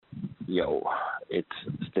yo, it's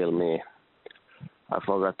still me. I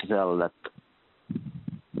forgot to tell that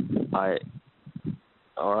I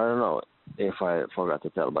don't know if I forgot to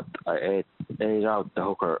tell, but I ate out the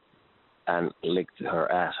hooker and licked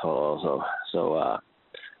her asshole also. So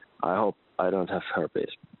I hope I don't have herpes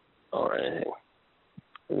or anything.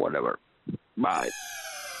 Whatever. Bye.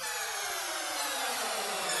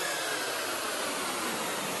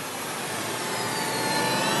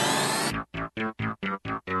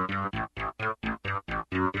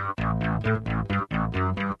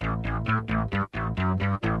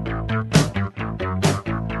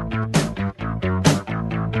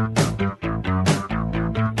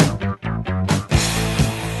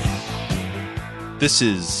 This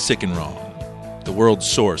is Sick and Wrong, the world's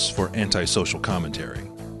source for antisocial commentary.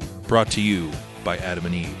 Brought to you by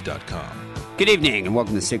adamandeve.com. Good evening, and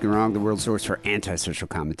welcome to Sick and Wrong, the world's source for antisocial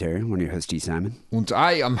commentary. I'm one of your hosts, Dee Simon. And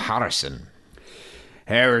I am Harrison.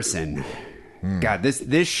 Harrison. God,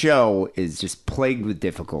 this show is just plagued with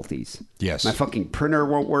difficulties. Yes. My fucking printer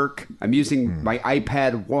won't work. I'm using my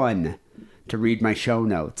iPad 1 to read my show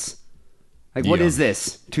notes. Like, what is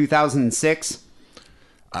this? 2006?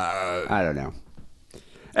 I don't know.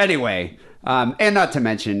 Anyway, and not to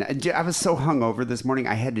mention, I was so hungover this morning,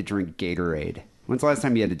 I had to drink Gatorade. When's the last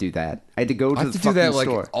time you had to do that? I had to go to the fucking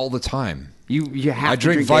store. Like all the time. You have I to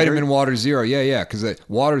drink vitamin Gatorade? water zero. Yeah, because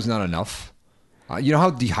water's not enough. You know how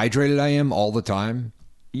dehydrated I am all the time?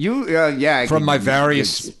 From my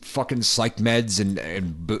various fucking psych meds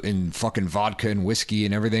and fucking vodka and whiskey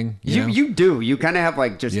and everything. You know? You do. You kind of have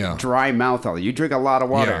like just dry mouth. You drink a lot of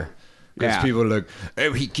water. Yeah. Because people are like,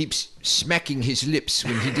 oh, he keeps smacking his lips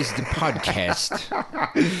when he does the podcast.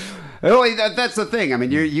 Well, that's the thing. I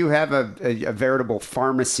mean, you have a veritable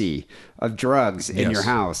pharmacy of drugs in your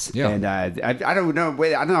house, and I don't know.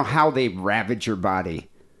 I don't know how they ravage your body.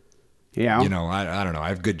 You know, I don't know. I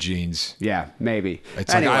have good genes. Yeah, maybe.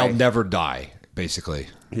 It's like I'll never die. Basically,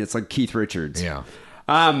 it's like Keith Richards. Yeah.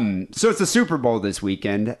 So it's the Super Bowl this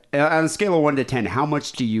weekend. On a scale of 1 to 10, how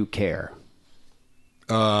much do you care?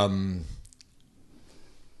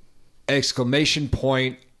 Exclamation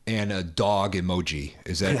point and a dog emoji.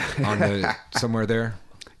 Is that on the somewhere there?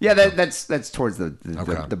 Yeah, that's towards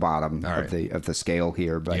the bottom of the scale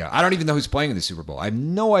here. But yeah, I don't even know who's playing in the Super Bowl. I have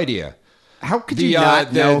no idea. How could you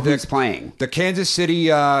not know who's playing? The Kansas City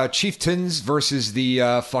Chieftains versus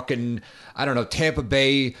the fucking Tampa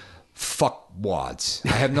Bay fuckwads.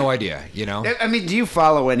 I have no idea. You know. I mean, do you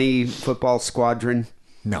follow any football squadron?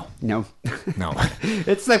 No.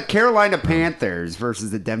 It's the Carolina Panthers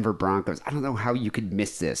versus the Denver Broncos. I don't know how you could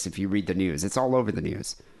miss this if you read the news. It's all over the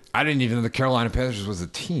news. I didn't even know the Carolina Panthers was a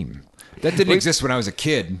team. That didn't exist when I was a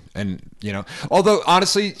kid. And, although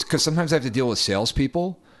honestly, because sometimes I have to deal with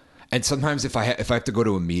salespeople, and sometimes if I have to go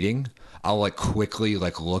to a meeting, I'll quickly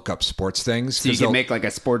look up sports things. So you can make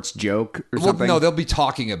a sports joke or something? No, they'll be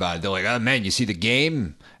talking about it. They're like, oh man, you see the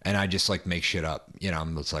game? And I just make shit up.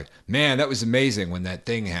 It's like, man, that was amazing when that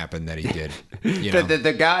thing happened that he did.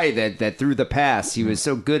 The guy that threw the pass, he was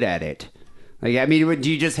so good at it. I mean,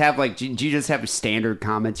 do you just have standard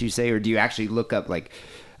comments you say, or do you actually look up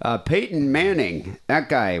Peyton Manning, that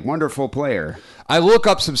guy, wonderful player? I look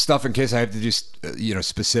up some stuff in case I have to do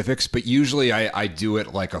specifics, but usually I do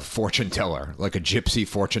it like a fortune teller, like a gypsy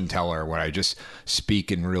fortune teller, where I just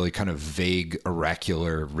speak in really kind of vague,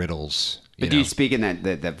 oracular riddles. But do you speak in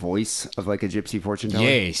that voice of a gypsy fortune teller?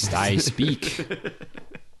 Yes, I speak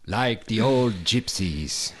like the old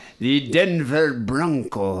gypsies. The Denver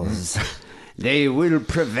Broncos, they will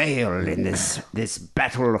prevail in this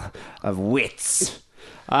battle of wits.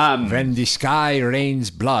 When the sky rains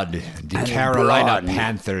blood, the Carolina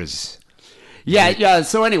Panthers. Yeah.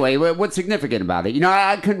 So anyway, what's significant about it?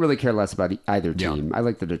 I couldn't really care less about either team. Yeah. I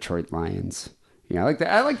like the Detroit Lions. I like the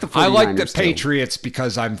 49ers. I like the Patriots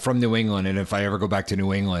because I'm from New England, and if I ever go back to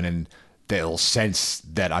New England, and they'll sense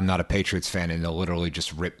that I'm not a Patriots fan, and they'll literally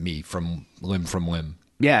just rip me from limb.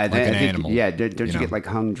 Yeah, like an animal. Yeah, don't you get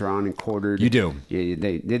hung, drawn, and quartered? You do. Yeah,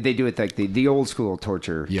 they do it like the old school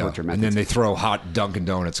torture methods. And then they throw hot Dunkin'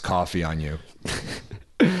 Donuts coffee on you.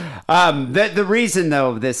 The reason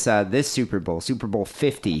though this Super Bowl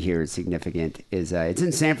 50 here is significant is it's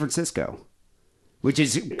in San Francisco, which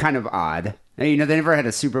is kind of odd. They never had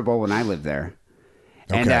a Super Bowl when I lived there.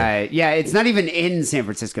 And it's not even in San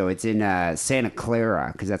Francisco. It's in Santa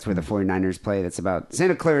Clara, because that's where the 49ers play.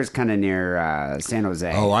 Santa Clara is kind of near San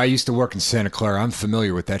Jose. Oh, I used to work in Santa Clara. I'm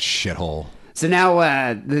familiar with that shithole. So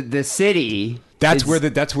now the city. That's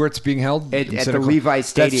where it's being held at the Levi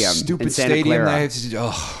Stadium. That stupid in Santa stadium. Clara.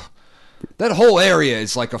 That whole area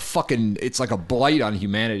is like a fucking. It's like a blight on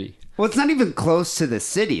humanity. Well, it's not even close to the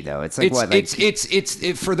city, though. It's like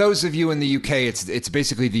it's for those of you in the UK, it's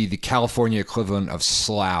basically the California equivalent of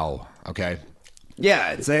Slough. Okay.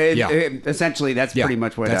 Yeah, essentially that's pretty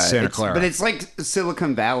much what that's Santa Clara. But it's like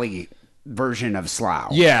Silicon Valley version of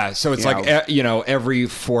Slough. Yeah, so it's every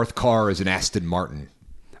fourth car is an Aston Martin.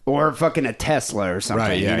 Or fucking a Tesla or something.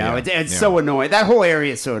 Right, yeah, It's so annoying. That whole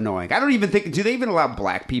area is so annoying. I don't even think... Do they even allow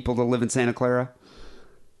black people to live in Santa Clara?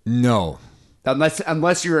 No.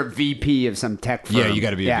 Unless you're a VP of some tech firm. Yeah, you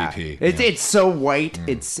got to be a VP. It's so white.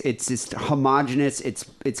 It's just homogenous.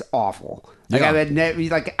 It's awful. Like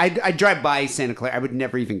I drive by Santa Clara. I would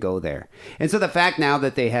never even go there. And so the fact now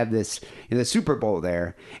that they have this the Super Bowl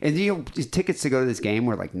there, and tickets to go to this game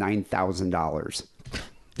were like $9,000.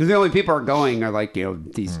 The only people are going are like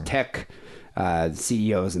these tech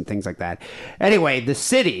CEOs and things like that. Anyway, the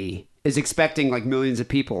city is expecting like millions of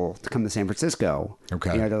people to come to San Francisco.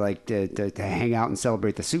 Okay, to hang out and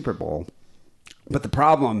celebrate the Super Bowl. But the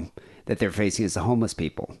problem that they're facing is the homeless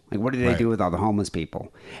people. Like, what do they do with all the homeless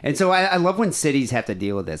people? And so I love when cities have to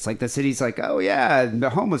deal with this. Like, the city's like, oh, yeah, the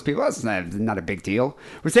homeless people, that's not a big deal.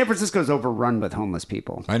 Where San Francisco's overrun with homeless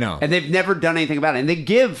people. I know. And they've never done anything about it. And they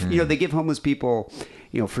give, they give homeless people,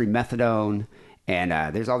 free methadone. And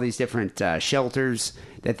there's all these different shelters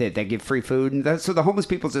that give free food. And so the homeless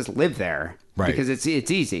people just live there. Right. Because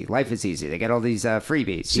it's easy. Life is easy. They get all these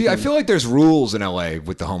freebies. See, I feel like there's rules in LA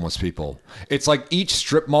with the homeless people. It's like each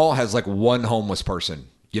strip mall has like one homeless person.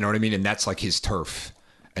 You know what I mean? And that's like his turf.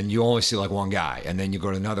 And you only see like one guy. And then you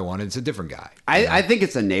go to another one and it's a different guy. I think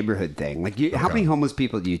it's a neighborhood thing. Like, how many homeless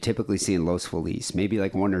people do you typically see in Los Feliz? Maybe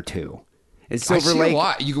like one or two. It's Silver Lake. A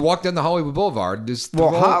lot. You can walk down the Hollywood Boulevard.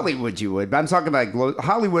 Hollywood you would. But I'm talking about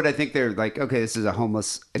Hollywood. I think they're like, okay, this is a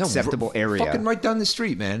homeless acceptable area. Fucking right down the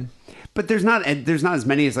street, man. But there's not as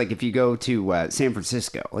many as like if you go to San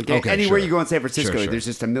Francisco. Like anywhere you go in San Francisco, there's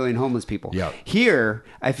just a million homeless people. Yep. Here,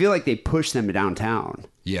 I feel like they push them downtown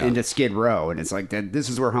into Skid Row, and it's like this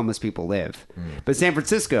is where homeless people live. But San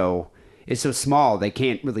Francisco is so small, they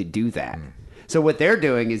can't really do that. So what they're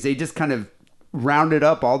doing is they just kind of rounded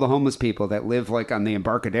up all the homeless people that live like on the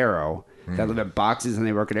Embarcadero, that live in boxes on the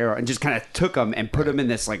Embarcadero, and just kind of took them and put them in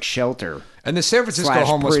this like shelter. And the San Francisco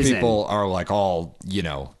homeless prison. people are like all,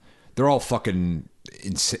 they're all fucking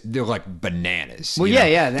they're like bananas. Well,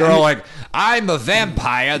 yeah. They're all like, I'm a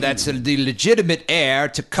vampire that's the legitimate heir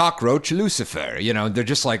to cockroach Lucifer. They're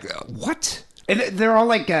just like, what? And they're all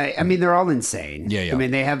like, they're all insane. Yeah. I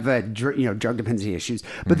mean, they have, drug dependency issues.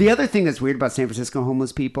 But the other thing that's weird about San Francisco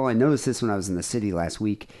homeless people, I noticed this when I was in the city last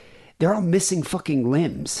week, they're all missing fucking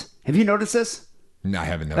limbs. Have you noticed this? No, I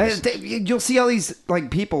haven't noticed. You'll see all these like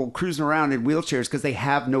people cruising around in wheelchairs because they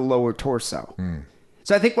have no lower torso.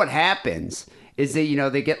 So I think what happens is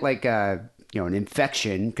they get like an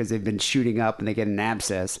infection because they've been shooting up and they get an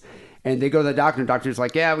abscess, and they go to the doctor, and the doctor's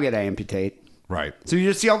like, yeah, we got to amputate. Right. So you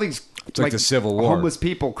just see all these it's like the Civil War. Homeless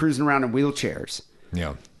people cruising around in wheelchairs.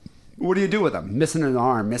 Yeah. What do you do with them? Missing an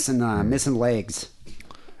arm, missing legs.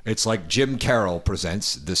 It's like Jim Carroll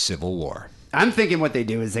presents The Civil War. I'm thinking what they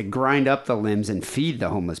do is they grind up the limbs and feed the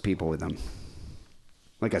homeless people with them.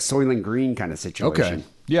 Like a Soylent Green kind of situation. Okay.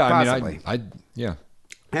 Yeah, possibly. Yeah.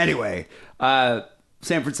 Anyway,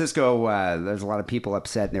 San Francisco, there's a lot of people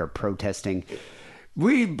upset and they're protesting.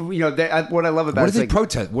 What I love about what do they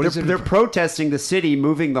protest? They're protesting the city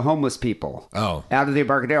moving the homeless people out of the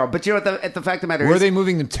Embarcadero. But at the fact of the matter where are they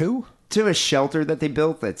moving them to? To a shelter that they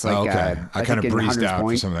built. That's like I kind of breezed out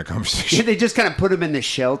for some of that conversation. Yeah, they just kind of put them in the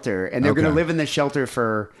shelter, and they're going to live in the shelter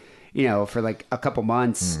for like a couple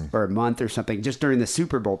months or a month or something, just during the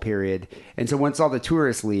Super Bowl period. And so once all the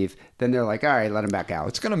tourists leave, then they're like, all right, let them back out.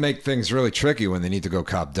 It's going to make things really tricky when they need to go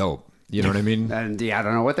cop dope. You know what I mean? And I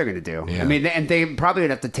don't know what they're going to do. Yeah. I mean, and they probably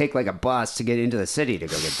would have to take like a bus to get into the city to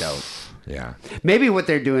go get dope. Yeah. Maybe what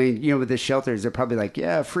they're doing, with the shelters, they're probably like,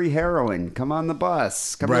 yeah, free heroin. Come on the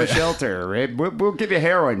bus. Come to the shelter. We'll give you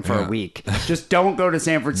heroin for a week. Just don't go to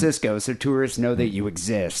San Francisco so tourists know that you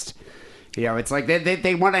exist. It's like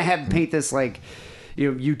they want to paint this like,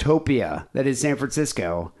 utopia that is San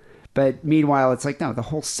Francisco. But meanwhile, it's like, no, the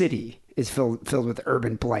whole city is filled with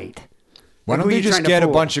urban blight. Why don't they just get a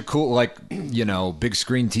bunch of cool, like, big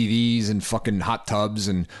screen TVs and fucking hot tubs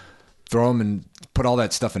and throw them and put all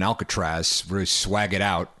that stuff in Alcatraz, really swag it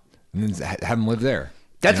out, and then have them live there?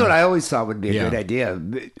 That's what I always thought would be a good idea.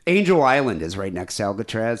 Angel Island is right next to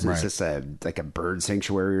Alcatraz. It's just like a bird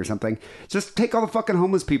sanctuary or something. Just take all the fucking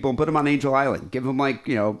homeless people and put them on Angel Island. Give them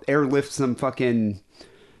airlift some fucking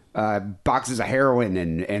boxes of heroin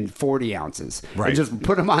and 40 ounces. Right. And just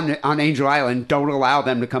put them on Angel Island. Don't allow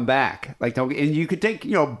them to come back. And you could take,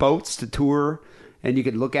 boats to tour and you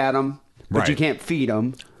could look at them. but you Right. can't feed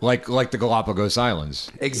them. Like the Galapagos Islands.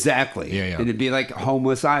 Exactly. Yeah, yeah. And it'd be like a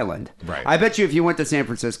homeless island. Right. I bet you if you went to San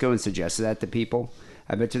Francisco and suggested that to people,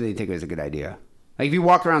 I bet you they'd think it was a good idea. Like if you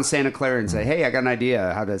walk around Santa Clara and say, "Hey, I got an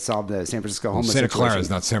idea how to solve the San Francisco homeless Santa situation." Clara is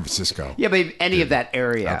not San Francisco. Yeah, but any of that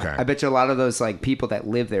area, Okay. I bet you a lot of those like people that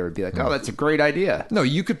live there would be like, "Oh, that's a great idea." No,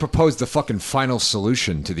 you could propose the fucking final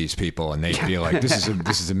solution to these people, and they'd be like, "This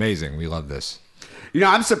is amazing. We love this." You know,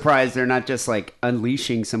 I'm surprised they're not just like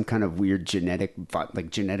unleashing some kind of weird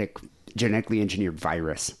genetically engineered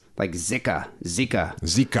virus like Zika, Zika.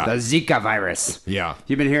 the Zika virus. Yeah.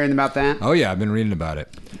 You've been hearing about that? Oh yeah, I've been reading about it.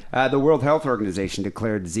 The World Health Organization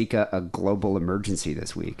declared Zika a global emergency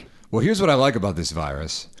this week. Well, here's what I like about this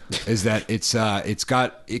virus is that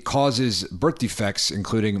it causes birth defects,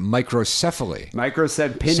 including microcephaly.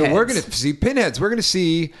 Pinheads. So we're gonna see pinheads. We're gonna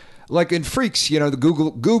see. Like in Freaks, you know, the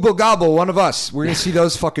Google Gobble, one of us. We're going to see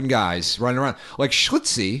those fucking guys running around. Like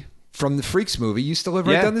Schlitzie from the Freaks movie used to live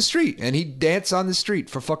right down the street, and he'd dance on the street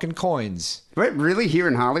for fucking coins. Wait, really? Here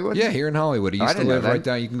in Hollywood? Yeah, here in Hollywood. He used to live right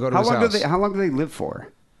down. You can go to his house. How long do they live for?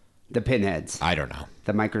 The pinheads. I don't know.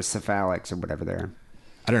 The microcephalics or whatever they're.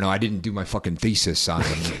 I don't know. I didn't do my fucking thesis on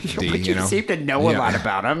them. But you seem to know a lot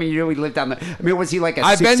about him. You know, he lived on the. I mean, was he like a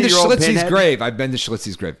 60-year-old I've been to Schlitzie's pinhead? grave. I've been to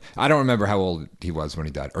Schlitzie's grave. I don't remember how old he was when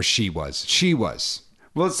he died, or she was. She was.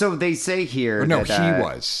 Well, so they say here. Or no, that, he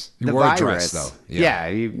was. He the wore virus, a dress, though. Yeah,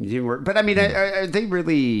 he wore. But I mean, are they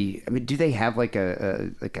really? I mean, do they have like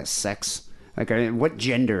a sex? Like, what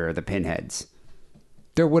gender are the pinheads?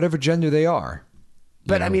 They're whatever gender they are.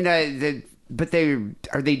 But I mean,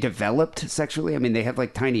 are they developed sexually? I mean, they have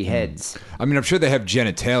like tiny heads. I mean, I'm sure they have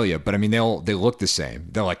genitalia, but I mean, they look the same.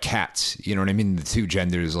 They're like cats. You know what I mean? The two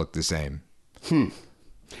genders look the same.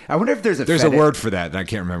 I wonder if there's a word for that, and I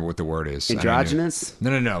can't remember what the word is. Androgynous?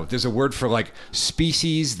 No. There's a word for like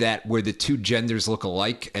species where the two genders look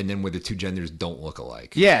alike, and then where the two genders don't look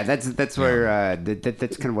alike. Yeah, that's where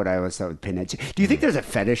that's kind of what I always thought with pinheads. Do you think there's a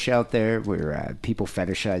fetish out there where people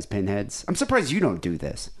fetishize pinheads? I'm surprised you don't do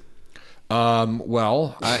this.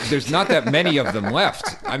 Well, there's not that many of them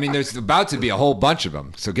left. I mean, there's about to be a whole bunch of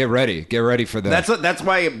them. So get ready for that.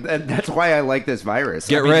 That's why I like this virus.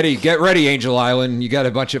 Get ready, Angel Island. You got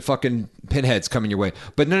a bunch of fucking pinheads coming your way.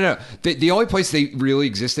 But no. The only place they really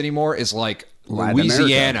exist anymore is like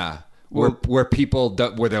Louisiana, where people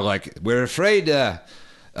where they're like, we're afraid,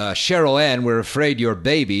 Cheryl Ann, we're afraid your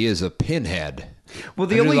baby is a pinhead. Well,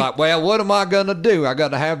 what am I gonna do? I got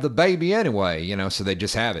to have the baby anyway, you know. So they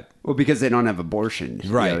just have it. Well, because they don't have abortion,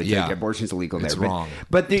 right? Like abortion's illegal there. It's wrong,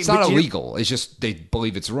 but it's not illegal. It's just they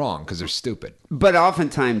believe it's wrong because they're stupid. But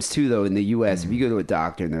oftentimes, too, though, in the U.S., if you go to a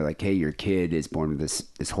doctor and they're like, "Hey, your kid is born with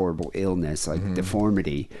this horrible illness, like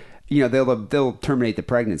deformity," you know, they'll terminate the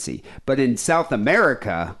pregnancy. But in South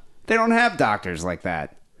America, they don't have doctors like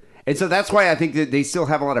that. And so that's why I think that they still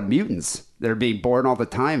have a lot of mutants that are being born all the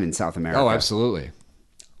time in South America. Oh, absolutely.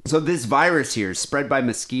 So this virus here is spread by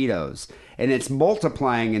mosquitoes, and it's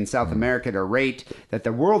multiplying in South America at a rate that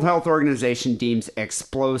the World Health Organization deems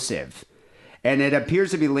explosive. And it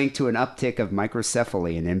appears to be linked to an uptick of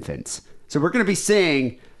microcephaly in infants. So we're going to be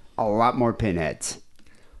seeing a lot more pinheads.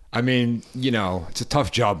 I mean, you know, it's a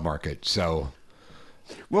tough job market, so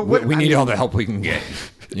we need all the help we can get.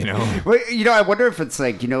 You know, well, you know, I wonder if it's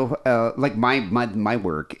like, you know, like my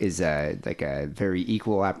work is like a very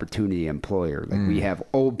equal opportunity employer. Like we have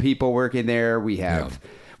old people working there. We don't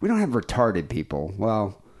have retarded people.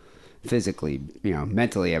 Well, physically, you know,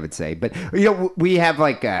 mentally, I would say. But you know, we have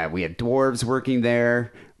we have dwarves working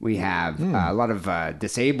there. We have a lot of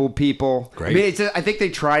disabled people. Great. I mean, I think they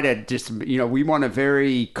try to just, you know, we want a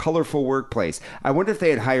very colorful workplace. I wonder if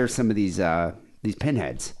they'd hire some of these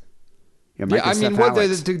pinheads. Yeah, I mean, what they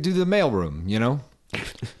do the mailroom, you know?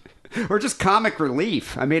 Or just comic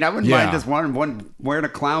relief. I mean, I wouldn't mind just one wearing a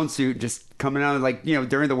clown suit, just coming out like, you know,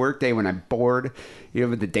 during the workday when I'm bored, you know,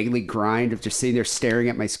 with the daily grind of just sitting there staring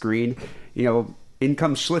at my screen. You know, in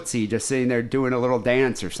comes Schlitzie just sitting there doing a little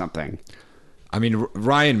dance or something. I mean,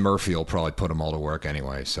 Ryan Murphy will probably put them all to work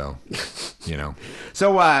anyway, so, you know.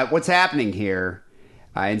 So what's happening here?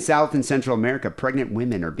 In South and Central America, pregnant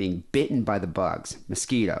women are being bitten by the bugs,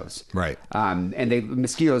 mosquitoes. Right. And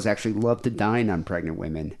mosquitoes actually love to dine on pregnant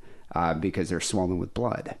women because they're swollen with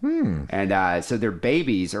blood. And so their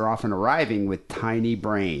babies are often arriving with tiny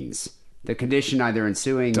brains. The condition either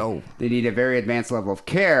ensuing, they need a very advanced level of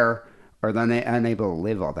care, or they're unable to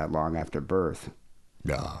live all that long after birth.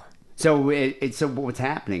 Yeah. So so what's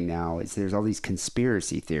happening now is there's all these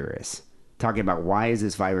conspiracy theorists talking about why is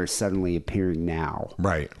this virus suddenly appearing now?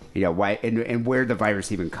 Right. You know, why and where the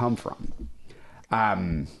virus even come from.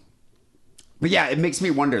 But yeah, it makes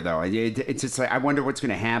me wonder though. It's just like I wonder what's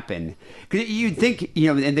going to happen because you'd think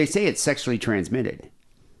and they say it's sexually transmitted.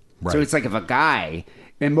 Right. So it's like if a guy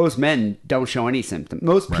and most men don't show any symptoms.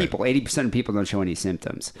 Most people, 80% of people don't show any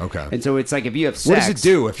symptoms. Okay. And so it's like if you have sex, what does it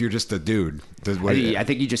do if you're just a dude? I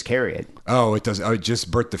think you just carry it. Oh, it does. Oh,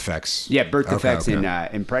 just birth defects. Yeah, birth defects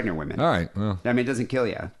in pregnant women. All right. Well, I mean, it doesn't kill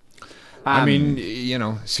you. I mean,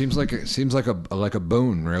 seems like a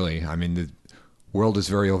boon, really. I mean, the world is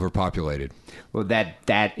very overpopulated. Well,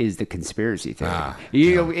 that is the conspiracy theory.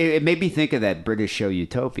 It made me think of that British show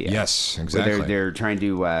Utopia. Yes, exactly. Where they're trying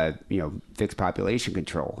to fix population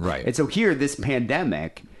control. Right. And so here, this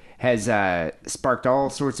pandemic has sparked all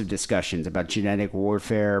sorts of discussions about genetic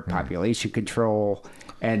warfare, population control,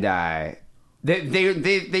 and they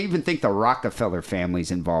even think the Rockefeller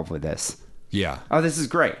family's involved with this. Yeah. Oh, this is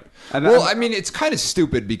great. I mean, it's kind of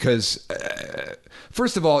stupid because,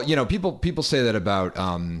 first of all, people say that about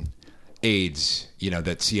AIDS,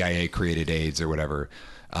 that CIA created AIDS or whatever.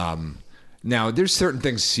 Now, there's certain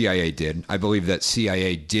things CIA did. I believe that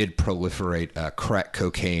CIA did proliferate crack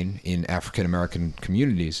cocaine in African American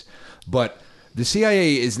communities, but the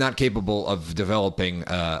CIA is not capable of developing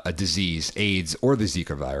a disease, AIDS or the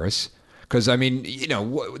Zika virus. Because, I mean,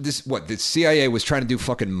 the CIA was trying to do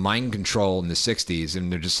fucking mind control in the 60s, and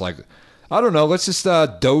they're just like, I don't know, let's just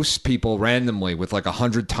dose people randomly with like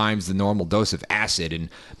 100 times the normal dose of acid, and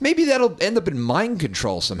maybe that'll end up in mind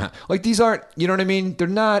control somehow. Like, these aren't, you know what I mean? They're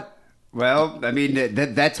not... Well, I mean,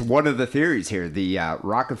 that's one of the theories here, the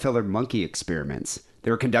Rockefeller monkey experiments. They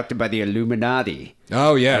were conducted by the Illuminati.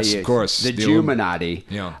 Oh, yes, of course. The Illuminati.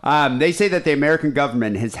 Yeah. They say that the American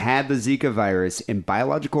government has had the Zika virus in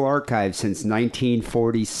biological archives since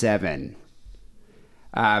 1947.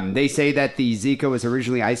 They say that the Zika was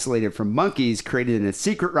originally isolated from monkeys created in a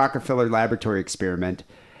secret Rockefeller laboratory experiment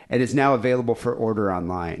and is now available for order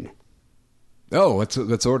online. Oh,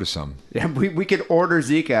 let's order some. Yeah, we could order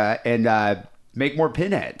Zika and... make more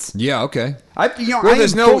pinheads. Yeah, okay.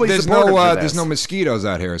 There's no mosquitoes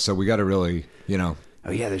out here, so we got to really, Oh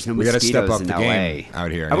yeah, there's no mosquitoes. We got to step up in the LA. game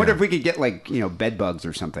out here. I wonder if we could get bed bugs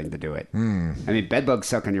or something to do it. I mean, bed bugs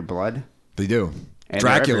suck on your blood. They do. And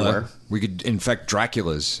Dracula. We could infect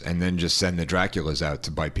Draculas and then just send the Draculas out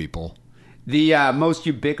to bite people. The most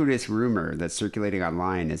ubiquitous rumor that's circulating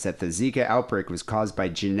online is that the Zika outbreak was caused by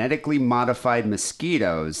genetically modified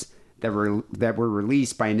mosquitoes that were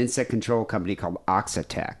released by an insect control company called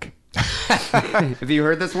Oxitec. Have you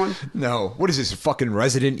heard this one? No. What is this, fucking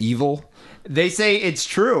Resident Evil? They say it's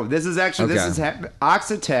true. This is actually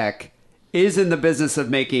Oxitec is in the business of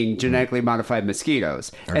making genetically modified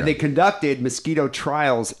mosquitoes, and they conducted mosquito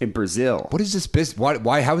trials in Brazil. What is this business?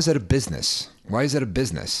 Why? How is that a business? Why is that a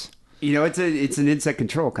business? It's an insect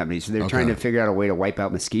control company, so they're trying to figure out a way to wipe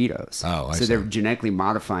out mosquitoes. Oh, I see. So they're genetically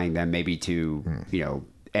modifying them, maybe to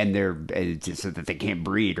and they're so that they can't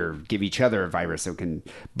breed or give each other a virus.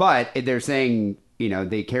 But they're saying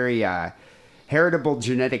they carry heritable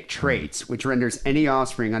genetic traits, which renders any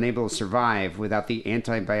offspring unable to survive without the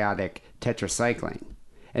antibiotic tetracycline.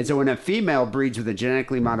 And so when a female breeds with a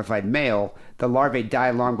genetically modified male, the larvae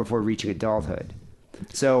die long before reaching adulthood.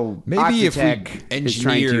 So maybe if Oxitec we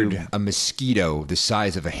engineered a mosquito the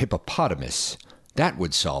size of a hippopotamus, that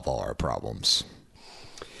would solve all our problems.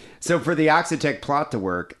 So for the Oxitec plot to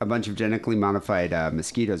work, a bunch of genetically modified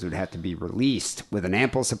mosquitoes would have to be released with an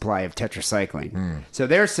ample supply of tetracycline. So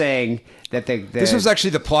they're saying that this was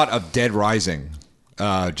actually the plot of Dead Rising,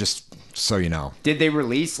 just so you know. Did they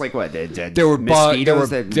release like what? There were mosquitoes.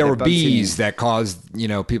 There were bees that caused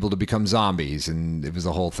people to become zombies, and it was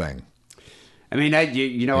a whole thing. I mean, I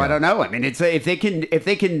don't know. I mean, it's if they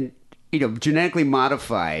can genetically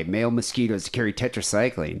modify male mosquitoes to carry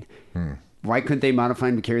tetracycline. Why couldn't they modify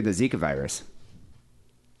them to carry the Zika virus?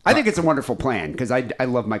 I think it's a wonderful plan because I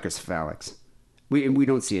love microcephalics. We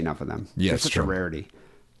don't see enough of them. Yeah, they're such a rarity.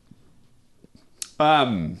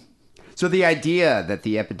 So the idea that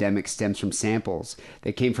the epidemic stems from samples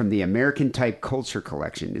that came from the American Type Culture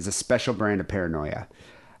Collection is a special brand of paranoia.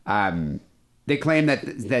 They claim that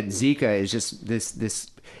Zika is just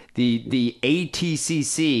the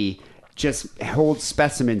ATCC just holds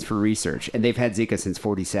specimens for research, and they've had Zika since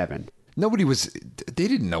 1947. They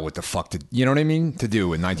didn't know what the fuck to do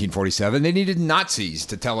in 1947. They needed Nazis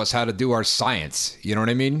to tell us how to do our science. You know what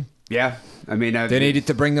I mean? Yeah. I mean, they needed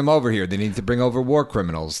to bring them over here. They needed to bring over war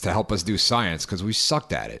criminals to help us do science because we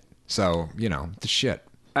sucked at it. So, the shit.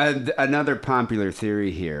 Another popular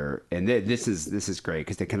theory here, and this is great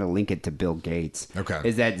because they kind of link it to Bill Gates. Okay.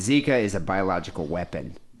 Is that Zika is a biological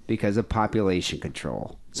weapon because of population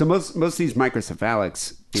control. So most of these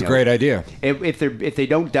microcephalics, it's a great idea. If they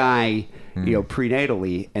don't die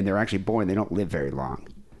prenatally, and they're actually born, they don't live very long.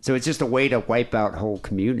 So it's just a way to wipe out whole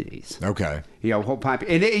communities. Okay. Whole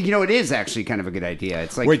and it is actually kind of a good idea.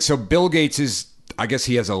 It's like, wait, so Bill Gates is, I guess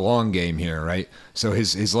he has a long game here, right? So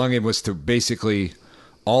his long game was to basically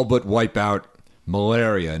all but wipe out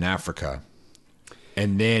malaria in Africa,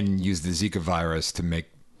 and then use the Zika virus to make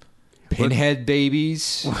pinhead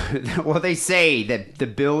babies. Well, they say that the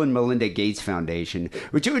Bill and Melinda Gates Foundation,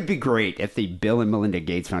 which it would be great if the Bill and Melinda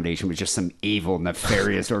Gates Foundation was just some evil,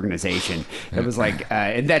 nefarious organization. It was like,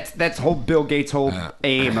 and that's whole Bill Gates' whole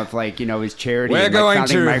aim of his charity. We're and going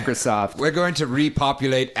founding to Microsoft. We're going to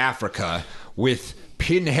repopulate Africa with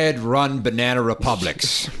pinhead-run banana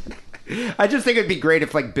republics. I just think it'd be great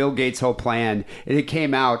if Bill Gates' whole plan, and it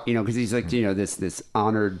came out, because he's this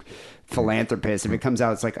honored philanthropist. If it comes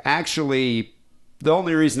out, it's like, actually, the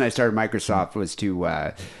only reason I started Microsoft was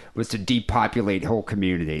to depopulate whole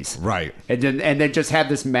communities, right? And then just have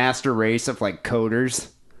this master race of coders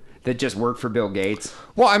that just work for Bill Gates.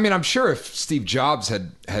 Well, I mean, I'm sure if Steve Jobs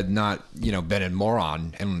had not been a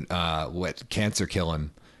moron and let cancer kill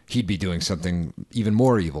him, he'd be doing something even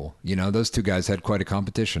more evil. Those two guys had quite a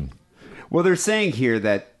competition. Well, they're saying here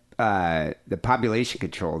that the population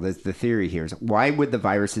control, the theory here is, why would the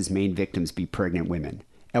virus's main victims be pregnant women?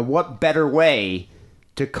 And what better way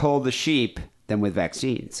to cull the sheep than with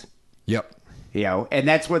vaccines? Yep. And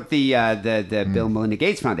that's what the Bill and Melinda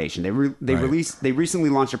Gates Foundation, they recently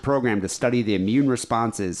launched a program to study the immune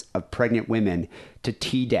responses of pregnant women to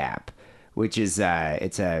Tdap, which is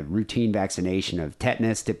it's a routine vaccination of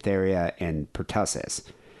tetanus, diphtheria, and pertussis.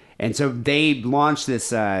 And so they launched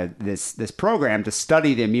this program to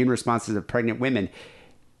study the immune responses of pregnant women.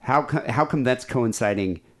 How come that's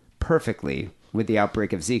coinciding perfectly with the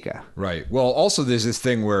outbreak of Zika? Right. Well, also there's this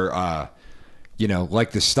thing where,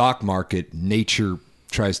 like the stock market, nature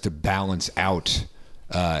tries to balance out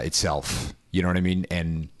itself. You know what I mean?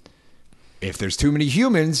 And if there's too many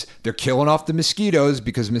humans, they're killing off the mosquitoes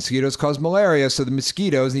because mosquitoes cause malaria. So the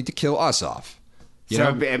mosquitoes need to kill us off.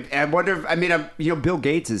 I wonder if, Bill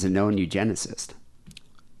Gates is a known eugenicist.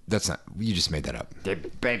 That's not, you just made that up.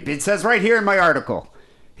 It says right here in my article.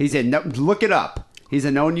 Look it up. He's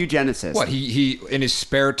a known eugenicist. What, he in his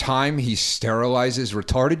spare time, he sterilizes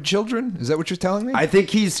retarded children? Is that what you're telling me? I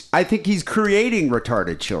think he's creating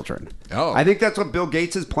retarded children. Oh. I think that's what Bill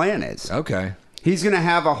Gates' plan is. Okay. He's going to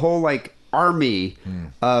have a whole army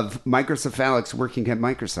of microcephalics working at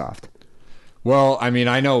Microsoft. Well, I mean,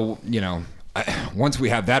 I know, once we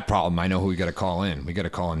have that problem, I know who we got to call in. We got to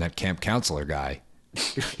call in that camp counselor guy.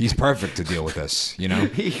 He's perfect to deal with this,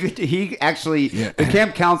 He actually, the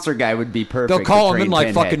camp counselor guy would be perfect. They'll call him in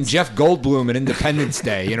like fucking Jeff Goldblum at Independence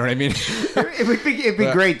Day. You know what I mean? It'd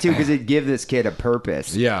be great too, because it'd give this kid a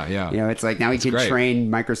purpose. Yeah. It's like now he can train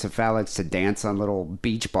microcephalics to dance on little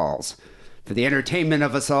beach balls for the entertainment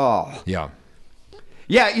of us all. Yeah.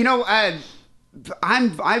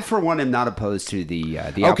 I for one am not opposed to the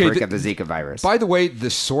outbreak of the Zika virus. By the way, the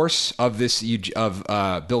source of this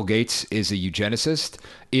Bill Gates is a eugenicist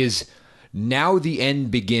is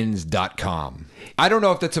nowtheendbegins.com. I don't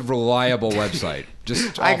know if that's a reliable website.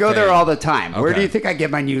 Just I go there all the time. Okay. Where do you think I get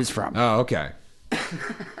my news from? Oh, okay.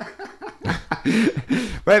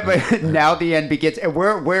 but now the end begins.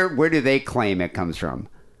 Where do they claim it comes from?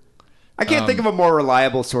 I can't think of a more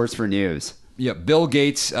reliable source for news. Yeah, Bill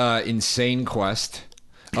Gates' insane quest.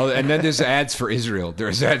 Oh, and then there's ads for Israel.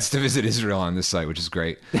 There's ads to visit Israel on this site, which is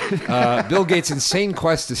great. Bill Gates' insane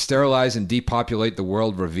quest to sterilize and depopulate the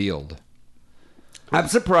world revealed. I'm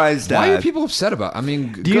surprised. Why are people upset about? I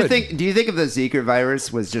mean, do you think if the Zika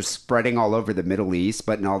virus was just spreading all over the Middle East,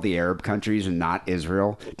 but in all the Arab countries and not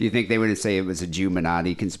Israel, do you think they would say it was a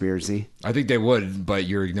Jew-Minati conspiracy? I think they would, but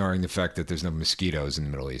you're ignoring the fact that there's no mosquitoes in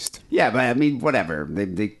the Middle East. Yeah, but I mean, whatever.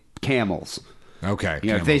 They camels. Okay.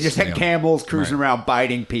 If they just had camels cruising around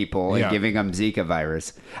biting people and giving them Zika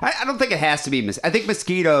virus. I don't think it has to be. I think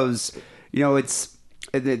mosquitoes, it's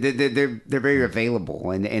they're very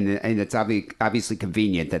available and it's obviously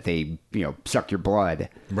convenient that they suck your blood,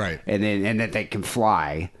 right? And that they can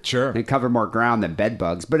fly, sure, and cover more ground than bed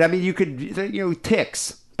bugs. But I mean, you could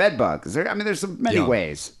ticks, bed bugs. There's many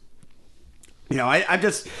ways. I'm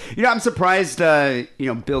just I'm surprised.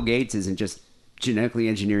 Bill Gates isn't just genetically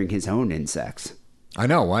engineering his own insects. I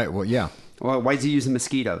know. Why? Well, yeah. Well, why is he using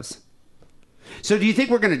mosquitoes? So do you think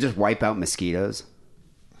we're going to just wipe out mosquitoes?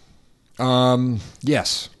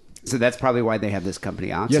 Yes. So that's probably why they have this company,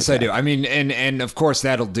 Oxytec. Yes, I do. I mean, and of course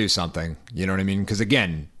that'll do something. You know what I mean? Because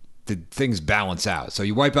again, the things balance out. So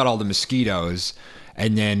you wipe out all the mosquitoes,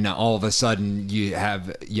 and then all of a sudden you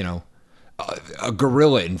have, a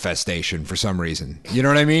gorilla infestation for some reason. You know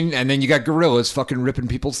what I mean? And then you got gorillas fucking ripping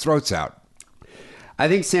people's throats out. I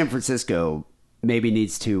think San Francisco maybe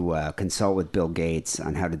needs to consult with Bill Gates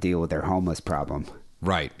on how to deal with their homeless problem.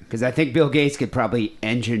 Right. Because I think Bill Gates could probably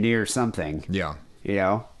engineer something. Yeah. You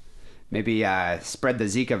know? Maybe spread the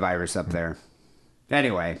Zika virus up there.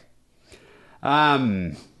 Anyway.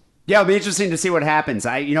 Yeah, it'll be interesting to see what happens.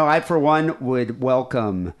 I for one, would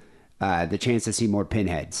welcome the chance to see more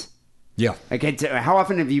pinheads. Yeah. How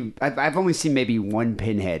often have you... I've only seen maybe one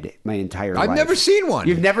pinhead my entire life. I've never seen one.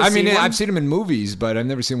 You've never seen one? I've seen them in movies, but I've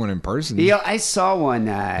never seen one in person. Yeah, I saw one...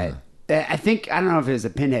 I don't know if it was a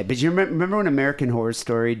pinhead, but you remember when American Horror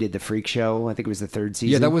Story did the Freak Show? I think it was the third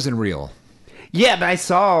season. Yeah, that wasn't real. Yeah, but I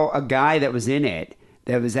saw a guy that was in it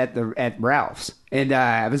that was at Ralph's, and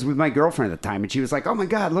I was with my girlfriend at the time, and she was like, "Oh my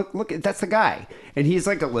God, look, that's the guy!" And he's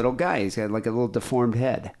like a little guy. He's got like a little deformed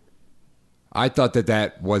head. I thought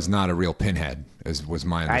that was not a real pinhead, was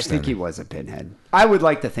my understanding. I think he was a pinhead. I would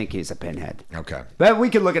like to think he's a pinhead. Okay. But we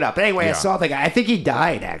can look it up. But anyway, Yeah. I saw the guy. I think he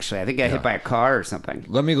died, actually. I think he got hit by a car or something.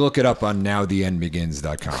 Let me look it up on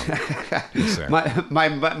nowtheendbegins.com. Yes, sir.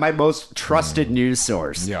 My most trusted news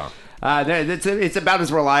source. Yeah. It's about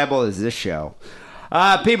as reliable as this show.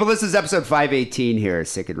 People, this is episode 518 here,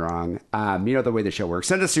 Sick and Wrong. You know the way the show works.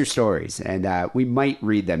 Send us your stories, and we might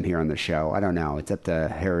read them here on the show. I don't know. It's up to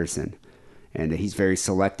Harrison. And he's very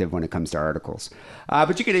selective when it comes to articles.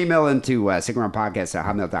 But you can email him to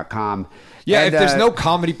sickandwrongpodcast@hotmail.com. Yeah, and, if there's no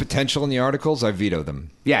comedy potential in the articles, I veto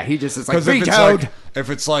them. Yeah, he just is like, Because if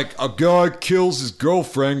it's like a guy kills his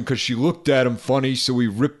girlfriend because she looked at him funny, so he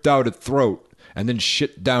ripped out a throat and then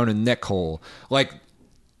shit down a neck hole. Like,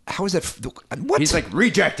 how is that? What? He's like,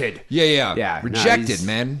 rejected. Yeah. Rejected,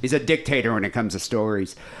 man. He's a dictator when it comes to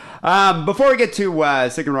stories. Before we get to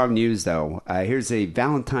Sick and Wrong news, though, here's a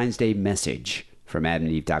Valentine's Day message from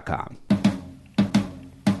AdamandEve.com.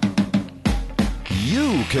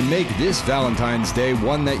 You can make this Valentine's Day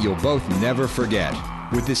one that you'll both never forget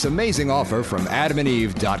with this amazing offer from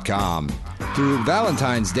AdamandEve.com. Through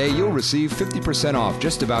Valentine's Day, you'll receive 50% off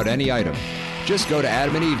just about any item. Just go to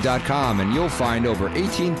AdamandEve.com and you'll find over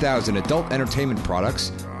 18,000 adult entertainment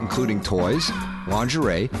products, including toys,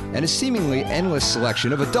 lingerie, and a seemingly endless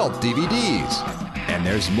selection of adult DVDs. And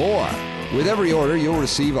there's more. With every order, you'll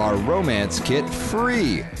receive our romance kit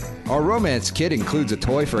free. Our romance kit includes a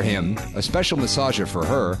toy for him, a special massager for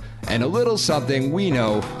her, and a little something we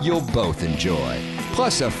know you'll both enjoy.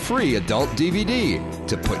 Plus a free adult DVD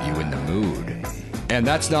to put you in the mood. And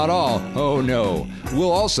that's not all. Oh no.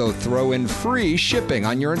 We'll also throw in free shipping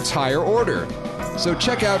on your entire order. So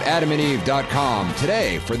check out AdamandEve.com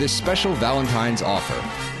today for this special Valentine's offer.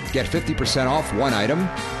 Get 50% off one item,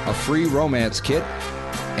 a free romance kit,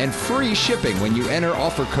 and free shipping when you enter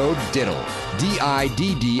offer code DIDDLE.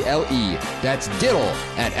 DIDDLE. That's DIDDLE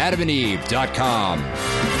at AdamandEve.com.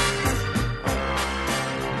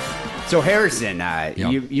 So Harrison,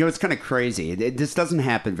 you know, it's kind of crazy. This doesn't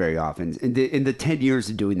happen very often. In the 10 years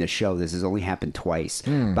of doing this show, this has only happened twice.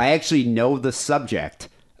 But I actually know the subject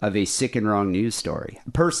of a Sick and Wrong news story.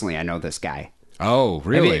 Personally, I know this guy. Oh,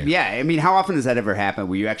 really? I mean, how often does that ever happen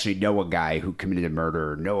where you actually know a guy who committed a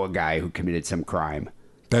murder or know a guy who committed some crime?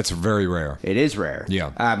 That's very rare. It is rare.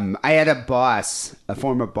 Yeah. I had a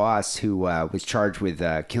former boss who was charged with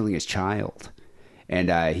killing his child.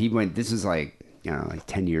 And he went, this was like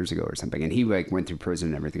 10 years ago or something. And he went through prison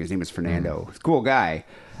and everything. His name was Fernando. He's a cool guy.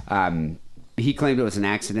 He claimed it was an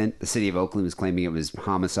accident. The city of Oakland was claiming it was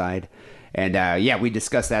homicide. And we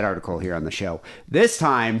discussed that article here on the show. This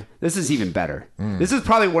time, this is even better. This is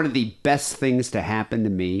probably one of the best things to happen to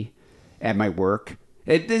me at my work.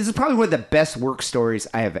 This is probably one of the best work stories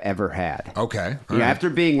I have ever had. Okay. Yeah, after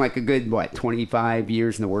being like a good, 25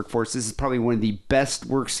 years in the workforce, this is probably one of the best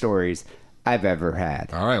work stories I've ever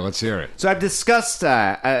had. All right, let's hear it. So I've discussed,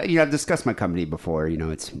 I've discussed my company before.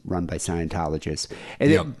 It's run by Scientologists,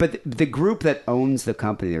 and but the group that owns the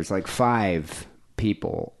company, there's like 5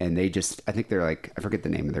 people, and I think they're like, I forget the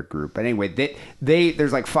name of their group, but anyway,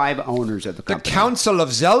 there's like 5 owners of the company. The Council of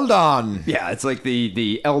Zeldon. Yeah, it's like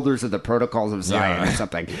the elders of the Protocols of Zion or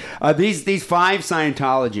something. These 5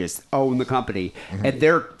 Scientologists own the company, and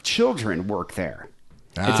their children work there.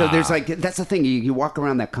 And so there's that's the thing. You walk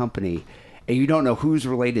around that company, and you don't know who's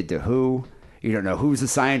related to who. You don't know who's a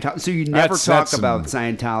Scientologist. So you never talk about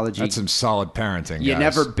Scientology. That's some solid parenting, You guys.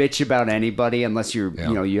 never bitch about anybody unless you're,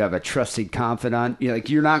 you have a trusted confidant.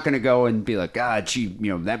 You're not going to go and be like, God,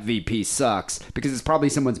 that VP sucks, because it's probably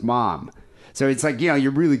someone's mom. So it's like,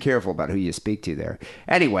 you're really careful about who you speak to there.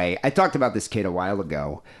 Anyway, I talked about this kid a while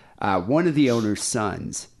ago. One of the owner's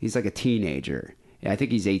sons, he's like a teenager. I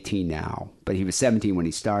think he's 18 now, but he was 17 when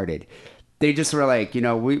he started. They just were like,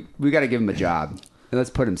 we got to give him a job. let's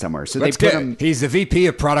put him somewhere. So Let's they put get him. He's the VP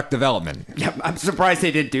of product development. Yeah, I'm surprised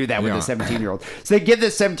they didn't do that with Yeah. a 17-year-old. So they give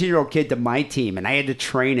this 17-year-old kid to my team, and I had to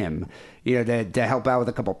train him, to help out with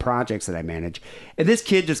a couple projects that I manage. And this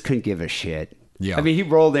kid just couldn't give a shit. Yeah. I mean, he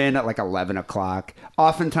rolled in at like 11 o'clock,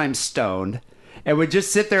 oftentimes stoned, and would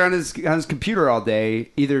just sit there on his computer all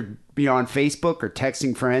day, either on Facebook or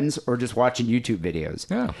texting friends or just watching YouTube videos.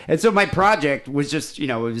 Yeah. And so my project was just,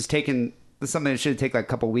 it was taking something that should take like a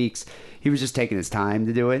couple weeks. He was just taking his time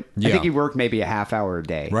to do it. Yeah. I think he worked maybe a half hour a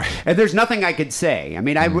day. Right. And there's nothing I could say. I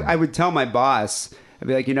mean, I would tell my boss, I'd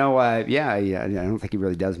be like, yeah, I don't think he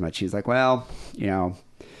really does much. He's like, well,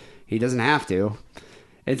 he doesn't have to.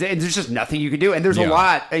 And there's just nothing you can do. And there's a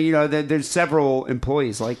lot, there's several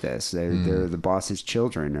employees like this. They're the boss's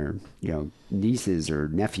children or, nieces or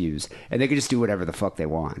nephews. And they can just do whatever the fuck they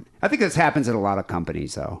want. I think this happens in a lot of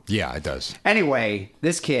companies, though. Yeah, it does. Anyway,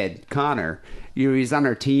 this kid, Connor, he's on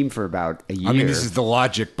our team for about a year. I mean, this is the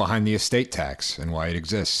logic behind the estate tax and why it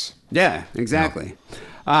exists. Yeah, exactly.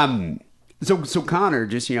 So Connor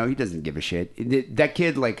just, he doesn't give a shit. That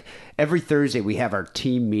kid, like, every Thursday we have our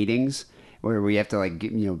team meetings where we have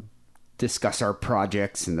to, discuss our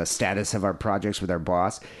projects and the status of our projects with our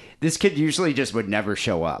boss. This kid usually just would never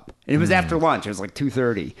show up. And it was after lunch. It was like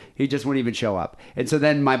 2:30. He just wouldn't even show up. And so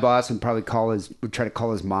then my boss would probably try to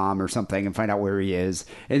call his mom or something and find out where he is.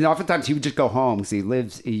 And oftentimes he would just go home because he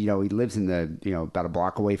lives in the, about a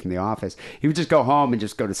block away from the office. He would just go home and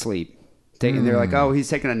just go to sleep. And they're like, oh, he's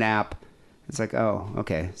taking a nap. It's like, oh,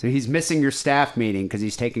 okay. So he's missing your staff meeting because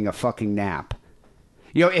he's taking a fucking nap.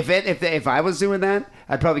 If I was doing that,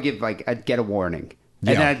 I'd probably I'd get a warning, and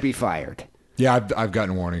then I'd be fired. Yeah, I've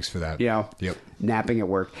gotten warnings for that. Yep. Napping at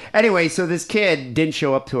work. Anyway, so this kid didn't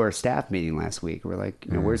show up to our staff meeting last week. We're like,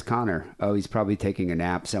 where's Connor? Oh, he's probably taking a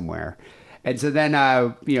nap somewhere. And so then,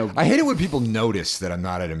 I hate it when people notice that I'm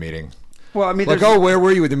not at a meeting. Well, I mean, like, oh, where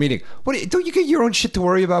were you at the meeting? Don't you get your own shit to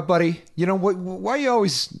worry about, buddy? Why are you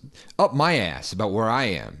always up my ass about where I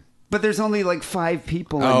am? But there's only like 5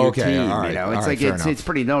 people on your team. All right. It's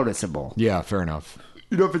pretty noticeable. Yeah, fair enough.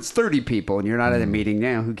 If it's 30 people and you're not at a meeting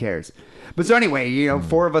now, who cares? But so anyway,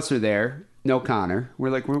 4 of us are there. No Connor. We're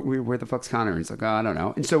like, where the fuck's Connor? And he's like, oh, I don't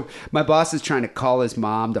know. And so my boss is trying to call his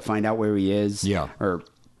mom to find out where he is. Yeah. Or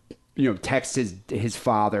text his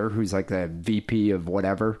father, who's like the VP of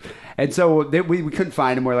whatever. And so we couldn't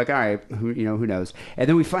find him. We're like, all right, who knows? And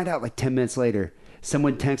then we find out like 10 minutes later,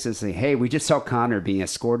 someone texts us saying, hey, we just saw Connor being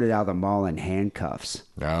escorted out of the mall in handcuffs.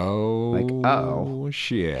 Oh, like, oh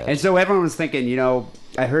shit. And so everyone was thinking,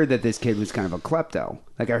 I heard that this kid was kind of a klepto.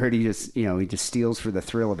 Like I heard he just steals for the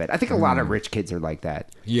thrill of it. I think a lot of rich kids are like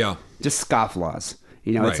that. Yeah. Just scofflaws.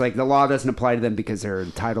 Right. It's like the law doesn't apply to them because they're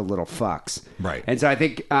entitled little fucks. Right. And so I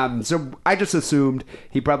think, so I just assumed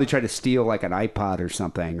he probably tried to steal like an iPod or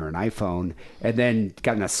something or an iPhone and then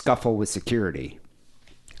got in a scuffle with security.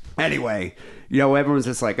 Anyway, everyone's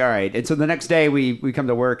just like, all right. And so the next day we come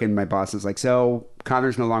to work and my boss is like, so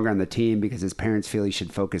Connor's no longer on the team because his parents feel he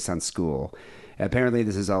should focus on school. Apparently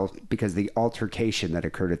this is all because of the altercation that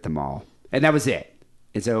occurred at the mall. And that was it.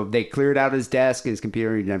 And so they cleared out his desk, his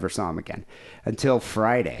computer, and you never saw him again. Until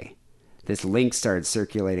Friday, this link started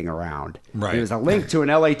circulating around. Right. It was a link to an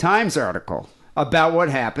LA Times article about what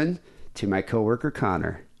happened to my coworker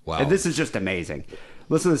Connor. Wow. And this is just amazing.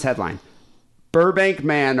 Listen to this headline. Burbank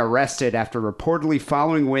man arrested after reportedly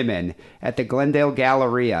following women at the Glendale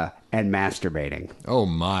Galleria and masturbating. Oh,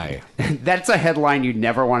 my. That's a headline you'd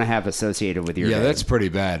never want to have associated with your name. That's pretty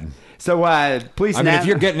bad. So, please I mean, if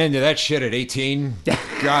you're getting into that shit at 18,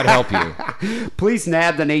 God help you. Police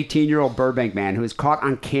nabbed an 18-year-old Burbank man who was caught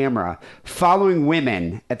on camera following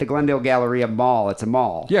women at the Glendale Galleria Mall. It's a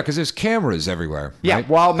mall. Yeah, because there's cameras everywhere. Yeah, right?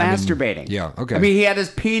 while masturbating. Yeah, okay. I mean, he had his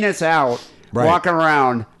penis out, walking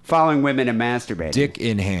around, following women and masturbating. Dick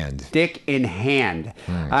in hand. Dick in hand.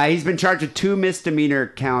 He's been charged with 2 misdemeanor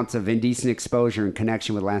counts of indecent exposure in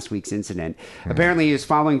connection with last week's incident. Apparently, he was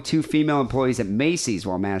following 2 female employees at Macy's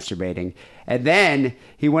while masturbating. And then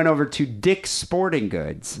he went over to Dick's Sporting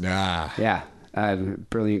Goods. Yeah.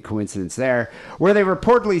 Brilliant coincidence there. Where they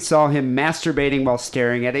reportedly saw him masturbating while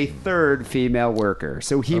staring at a 3rd female worker.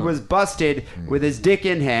 So he was busted with his dick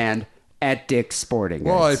in hand at Dick's Sporting Goods.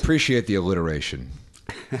 Well, I appreciate the alliteration.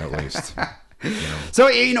 At least. So,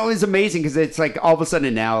 it was amazing because it's like all of a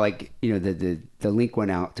sudden now, the link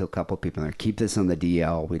went out to a couple of people. They're keep this on the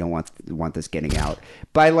DL. We don't want this getting out.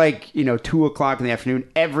 By 2 o'clock in the afternoon,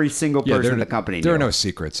 every single person in the company knew. There are no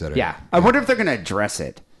secrets at it. Yeah. I wonder if they're going to address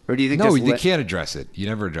it. Or do you think No, you can't address it. You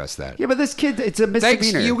never address that. Yeah, but this kid, it's a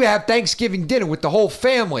misdemeanor. You have Thanksgiving dinner with the whole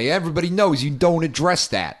family. Everybody knows you don't address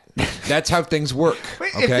that. That's how things work.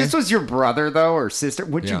 If this was your brother, though, or sister,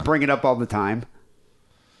 would you bring it up all the time?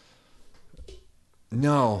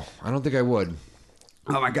 No, I don't think I would.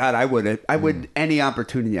 Oh my God, I would. I would any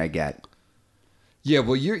opportunity I get. Yeah,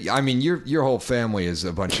 well, your whole family is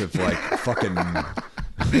a bunch of like fucking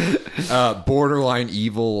borderline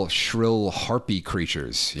evil, shrill harpy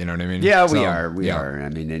creatures. You know what I mean? Yeah, we are. We are. I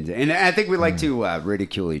mean, and I think we like to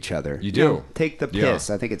ridicule each other. You do. Take the piss.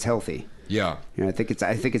 I think it's healthy. Yeah. I think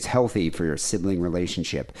it's healthy for your sibling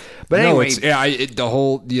relationship. But no, anyway, the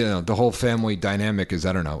whole family dynamic is,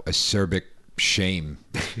 I don't know, acerbic shame.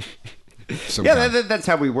 That's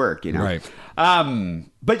how we work, Right.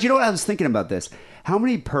 But you know what, I was thinking about this. How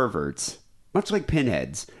many perverts, much like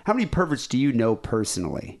pinheads, how many perverts do you know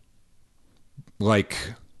personally? Like,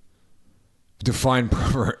 define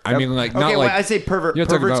pervert. I mean, like, not like... I say pervert.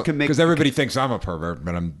 Perverts commit... Because everybody thinks I'm a pervert,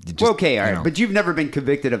 but I'm just... All right. But you've never been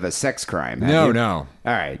convicted of a sex crime, have you? No.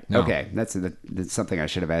 All right. No. Okay. That's something I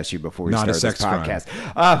should have asked you before we started started this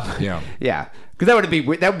podcast. Yeah. Yeah. Because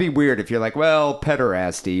that would be weird if you're like, well,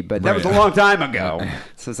 pederasty, but that was a long time ago.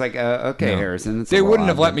 So it's like, okay, no. Harrison. They wouldn't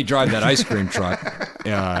have let me drive that ice cream truck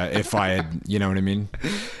if I had, you know what I mean?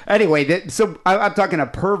 Anyway, so I'm talking a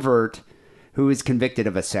pervert who is convicted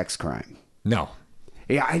of a sex crime. No.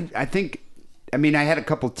 Yeah, I think, I mean, I had a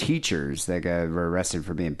couple teachers that were arrested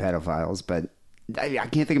for being pedophiles, but I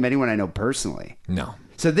can't think of anyone I know personally. No.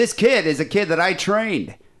 So this kid is a kid that I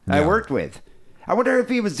trained, I worked with. I wonder if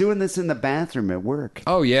he was doing this in the bathroom at work.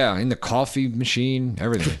 Oh, yeah, in the coffee machine,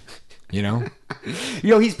 everything. You know?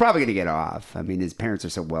 He's probably going to get off. I mean, his parents are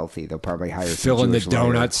so wealthy, they'll probably hire filling the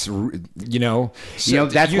donuts,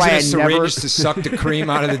 that's why I never... to suck the cream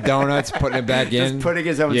out of the donuts, putting it back in. Just putting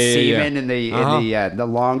his own semen in the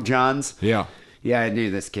long johns. Yeah. Yeah, I knew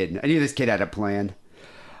this kid. Had a plan.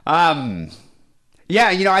 Yeah,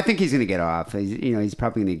 I think he's going to get off. He's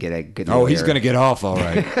probably going to get a good lawyer. Oh, he's going to get off, all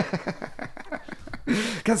right.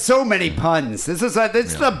 Got so many puns. This is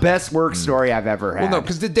the best work story I've ever had. Well, no,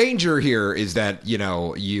 because the danger here is that,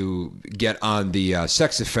 you get on the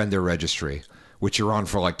sex offender registry, which you're on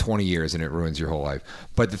for like 20 years and it ruins your whole life.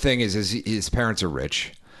 But the thing is his parents are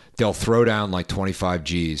rich. They'll throw down like 25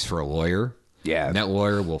 G's for a lawyer. Yeah. And that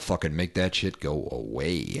lawyer will fucking make that shit go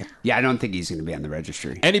away. Yeah, I don't think he's going to be on the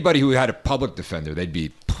registry. Anybody who had a public defender, they'd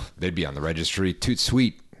be on the registry. Toot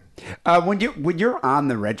sweet. When you're on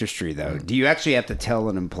the registry, though, do you actually have to tell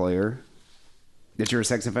an employer that you're a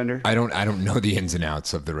sex offender? I don't know the ins and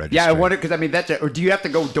outs of the registry. Yeah, I wonder, because I mean, or do you have to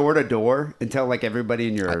go door to door and tell like everybody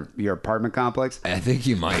in your apartment complex? I think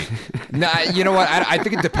you might. Nah, you know what? I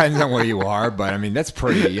think it depends on where you are, but I mean, that's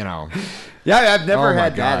pretty, Yeah, I've never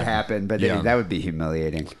had that happen, but that would be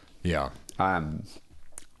humiliating. Yeah. I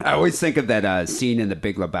always think of that scene in The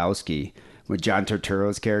Big Lebowski with John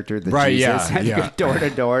Turturro's character, Jesus, had to go door to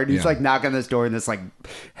door, and he's like knocking on this door, and this like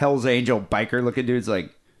Hell's Angel biker looking dude's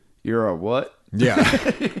like, "You're a what?" Yeah.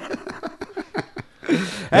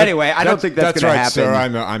 Anyway, I don't think that's going to happen. Sir,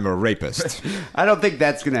 I'm a rapist. I don't think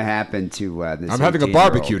that's going to happen to this. I'm having a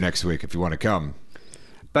barbecue next week if you want to come.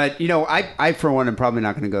 But I for one am probably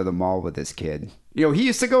not going to go to the mall with this kid. He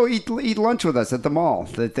used to go eat lunch with us at the mall,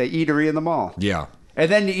 the eatery in the mall. Yeah.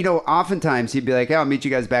 And then oftentimes he'd be like, "Hey, I'll meet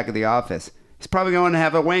you guys back at the office." He's probably going to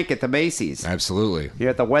have a wank at the Macy's. Absolutely.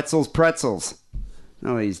 You're at the Wetzel's Pretzels. I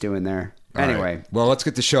don't know what he's doing there. Anyway. Right. Well, let's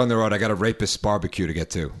get the show on the road. I got a rapist barbecue to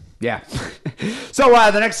get to. Yeah. So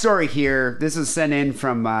the next story here, this is sent in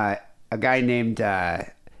from a guy named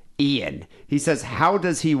Ian. He says, how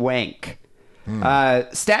does he wank?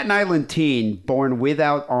 Staten Island teen born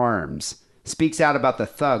without arms speaks out about the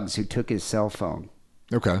thugs who took his cell phone.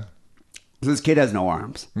 Okay. So this kid has no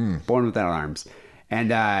arms, born without arms.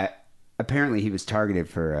 And apparently he was targeted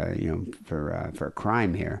for a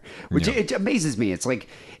crime here, which it amazes me. It's like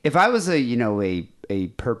if I was a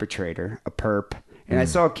perpetrator, a perp, and I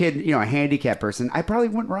saw a kid, a handicapped person, I probably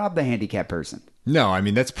wouldn't rob the handicapped person. No, I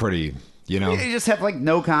mean that's pretty. You just have like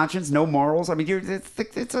no conscience, no morals. I mean, it's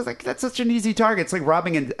like that's such an easy target. It's like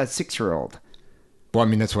robbing a 6-year-old. Well, I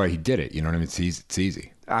mean that's why he did it. You know what I mean? It's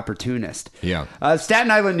easy. Opportunist. Yeah.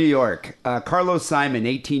 Staten Island, New York. Carlos Simon,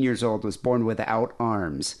 18 years old, was born without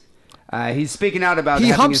arms. He's speaking out about he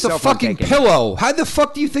having humps his cell the phone fucking taken. pillow. How the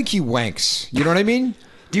fuck do you think he wanks? You know what I mean?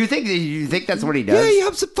 Do you think that's what he does? Yeah, he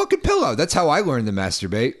humps the fucking pillow. That's how I learned to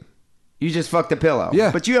masturbate. You just fucked the pillow.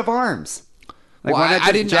 Yeah, but you have arms. Like, well,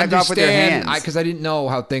 I didn't jack off with your understand hands? because I didn't know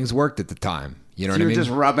how things worked at the time. You know what I mean? You're just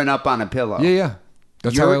rubbing up on a pillow. Yeah.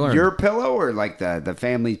 That's how I learned. Your pillow or like the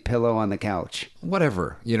family pillow on the couch?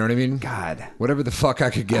 Whatever. You know what I mean? God. Whatever the fuck I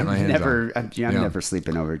could get my hands on. I'm never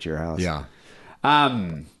sleeping over at your house. Yeah.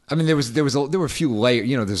 I mean, there were a few layers.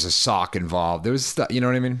 You know, there's a sock involved. There was stuff. You know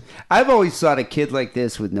what I mean? I've always thought a kid like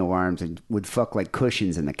this with no arms would fuck like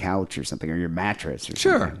cushions in the couch or something, or your mattress or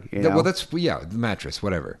something. You know? Well, that's the mattress,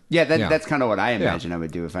 whatever. Yeah, that's kind of what I imagine I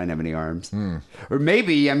would do if I didn't have any arms. Or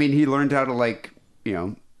maybe, I mean, he learned how to like, you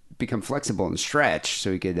know, become flexible and stretch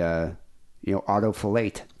so he could, you know,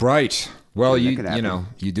 auto-fellate. Right. Well, you know,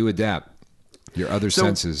 you do adapt your other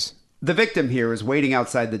senses. The victim here was waiting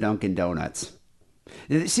outside the Dunkin' Donuts.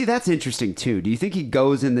 See, that's interesting too. Do you think he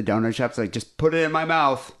goes in the donut shops like, just put it in my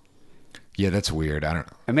mouth? Yeah, that's weird. I don't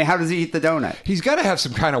know. I mean, how does he eat the donut? He's got to have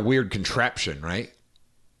some kind of weird contraption, right?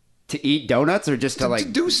 To eat donuts or just to like... To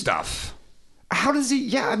do stuff. How does he...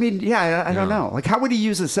 Yeah, I mean, I don't know. Like, how would he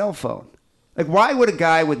use a cell phone? Like, why would a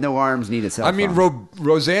guy with no arms need a cell phone? I mean,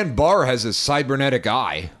 Roseanne Barr has a cybernetic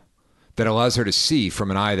eye that allows her to see from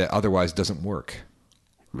an eye that otherwise doesn't work.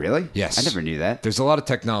 Really? Yes. I never knew that. There's a lot of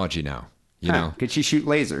technology now. You know? Could she shoot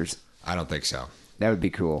lasers? I don't think so. That would be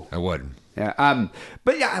cool. I would. Yeah.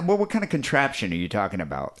 But yeah, well, what kind of contraption are you talking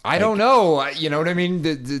about? I don't know. You know what I mean?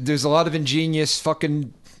 There's a lot of ingenious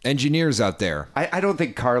fucking engineers out there. I don't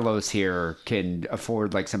think Carlos here can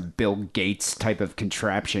afford like some Bill Gates type of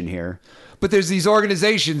contraption here. But there's these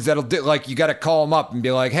organizations that'll do, like, you got to call them up and be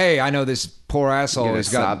like, hey, I know this poor asshole has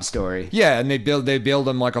got sob story. Yeah, and they build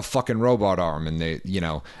them like a fucking robot arm, and they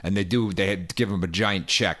give him a giant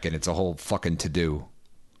check, and it's a whole fucking to-do.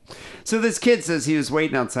 So this kid says he was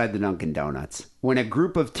waiting outside the Dunkin' Donuts when a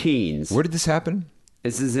group of teens... Where did this happen?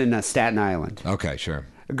 This is in Staten Island. Okay, sure.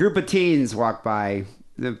 A group of teens walked by,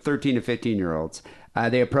 the 13 to 15-year-olds.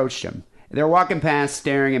 They approached him. They're walking past,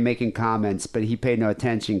 staring and making comments, but he paid no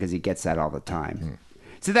attention because he gets that all the time.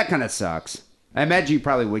 So that kind of sucks. I imagine you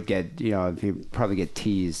probably would get, you probably get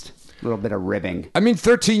teased. A little bit of ribbing. I mean,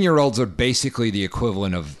 13-year-olds are basically the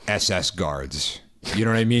equivalent of SS guards. You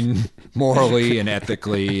know what I mean? Morally and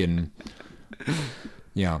ethically and...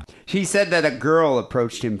 Yeah. He said that a girl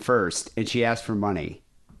approached him first, and she asked for money.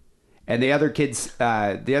 And the other kids he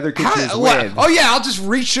was with... Oh, yeah, I'll just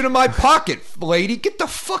reach into my pocket, lady. Get the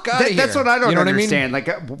fuck out of here. That's what I don't understand. What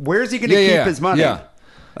I mean? Like, where's he going to keep his money? Yeah.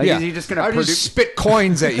 Like, is he just going to just spit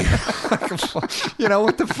coins at you? You know,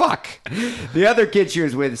 what the fuck? The other kid she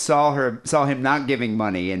was with saw him not giving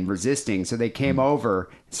money and resisting, so they came over,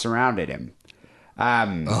 surrounded him.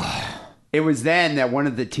 It was then that one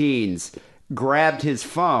of the teens grabbed his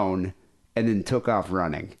phone and then took off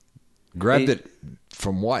running. Grabbed it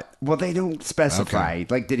from what? Well, they don't specify. Okay.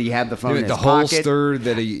 Like, did he have the phone in his pocket? The holster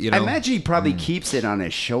that he, I imagine he probably keeps it on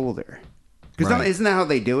his shoulder. Because isn't that how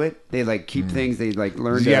they do it? They like keep things. They like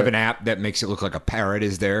learn. Does he have an app that makes it look like a parrot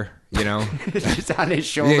is there? You know, it's just on his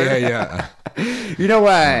shoulder. Yeah. You know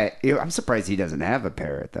what? I'm surprised he doesn't have a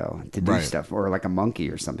parrot though to do stuff, or like a monkey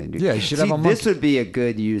or something. Yeah, he should have a monkey. This would be a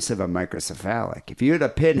good use of a microcephalic. If you had a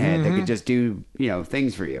pinhead that could just do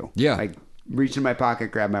things for you. Yeah, like reach in my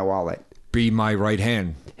pocket, grab my wallet, be my right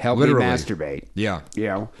hand, help literally. me masturbate. Yeah,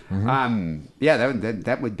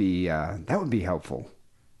 that would be helpful.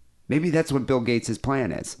 Maybe that's what Bill Gates'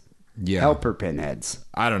 plan is. Yeah. Helper pinheads.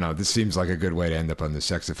 I don't know. This seems like a good way to end up on the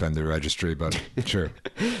sex offender registry, but sure.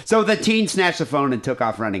 So the teen snatched the phone and took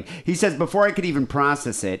off running. He says, before I could even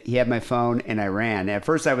process it, he had my phone and I ran. At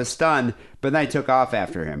first I was stunned, but then I took off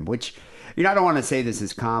after him, which, I don't want to say this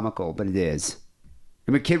is comical, but it is.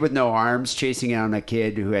 I'm a kid with no arms chasing down a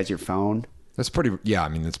kid who has your phone. That's pretty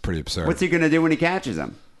absurd. What's he going to do when he catches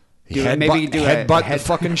him? Headbutt the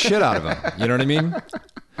fucking shit out of him. You know what I mean?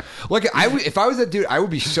 Like, if I was that dude, I would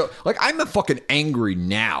be so... Like, I'm fucking angry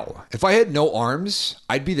now. If I had no arms,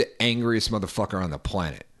 I'd be the angriest motherfucker on the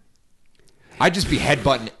planet. I'd just be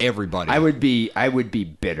headbutting everybody. I would be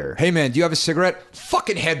bitter. Hey, man, do you have a cigarette?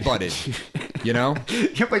 Fucking headbutted. You know?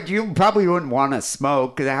 Yeah, but you probably wouldn't want to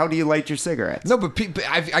smoke, because how do you light your cigarettes? No, but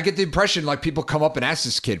I get the impression, like, people come up and ask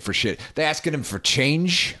this kid for shit. They asking him for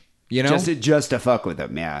change... You know? Just to fuck with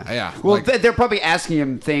them, yeah. Yeah. Well, they're probably asking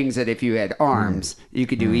him things that if you had arms, you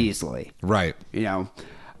could do easily. Right. You know?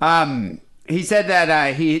 He said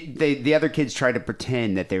that the other kids tried to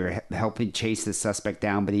pretend that they were helping chase the suspect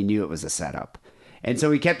down, but he knew it was a setup. And so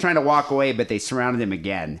he kept trying to walk away, but they surrounded him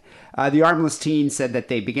again. The armless teen said that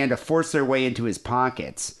they began to force their way into his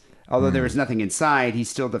pockets. Although there was nothing inside, he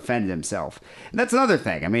still defended himself. And that's another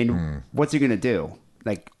thing. I mean, what's he going to do?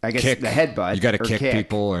 Like, I guess the headbutt. You got to kick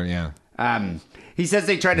people, or yeah. He says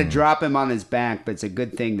they tried to drop him on his back, but it's a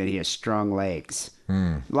good thing that he has strong legs.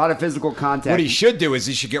 A lot of physical contact. What he should do is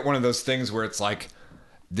he should get one of those things where it's like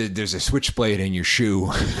there's a switchblade in your shoe.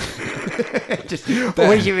 What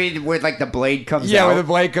do you mean? Where like the blade comes out? Yeah, where the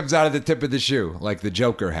blade comes out of the tip of the shoe, like the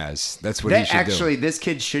Joker has. That's what he should do. Actually, this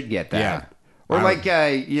kid should get that. Yeah. Or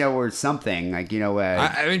or something like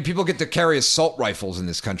I mean, people get to carry assault rifles in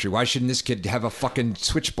this country. Why shouldn't this kid have a fucking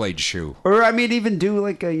switchblade shoe? Or I mean, even do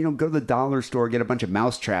go to the dollar store, get a bunch of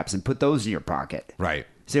mouse traps, and put those in your pocket. Right.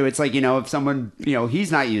 So it's like if someone he's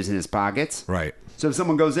not using his pockets. Right. So if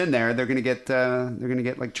someone goes in there, they're gonna get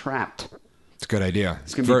like trapped. It's a good idea.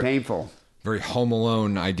 It's gonna be painful. Very Home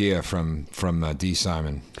Alone idea from D.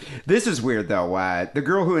 Simon. This is weird, though. The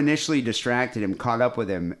girl who initially distracted him caught up with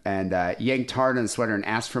him and yanked hard on the sweater and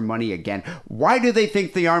asked for money again. Why do they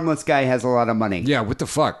think the armless guy has a lot of money? Yeah, what the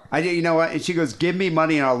fuck? You know what? And she goes, give me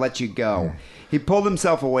money and I'll let you go. He pulled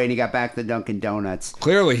himself away and he got back to Dunkin' Donuts.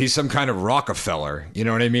 Clearly, he's some kind of Rockefeller. You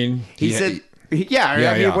know what I mean? He said...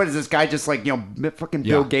 what is this guy just like, fucking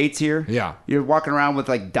Bill Gates here? Yeah. You're walking around with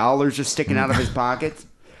like dollars just sticking out of his pockets.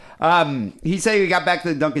 He said he got back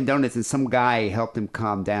to the Dunkin' Donuts and some guy helped him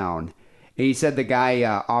calm down. And he said the guy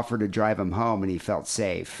offered to drive him home and he felt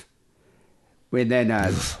safe. And then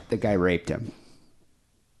the guy raped him.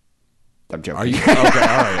 I'm joking. Are you okay? All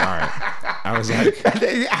right. I was like,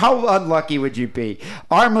 how unlucky would you be?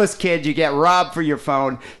 Armless kid, you get robbed for your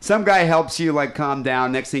phone. Some guy helps you like calm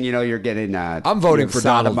down. Next thing you know, you're getting. I'm voting for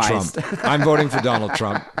Donald Trump. I'm voting for Donald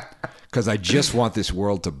Trump because I just want this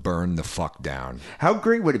world to burn the fuck down. How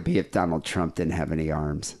great would it be if Donald Trump didn't have any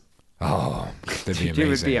arms? Oh, that'd be amazing. It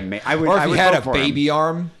would be amazing. Or if he had a baby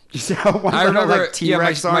arm. I remember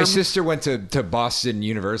my sister went to Boston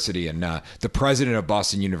University, and the president of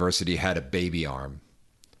Boston University had a baby arm.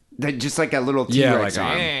 Just like a little T-Rex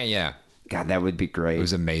arm. Yeah. God, that would be great. It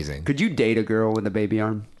was amazing. Could you date a girl with a baby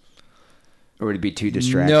arm? Or would it be too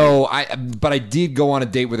distracting? No, but I did go on a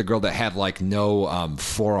date with a girl that had like no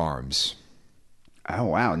forearms. Oh,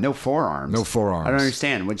 wow. No forearms? No forearms. I don't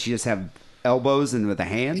understand. Would she just have elbows and with a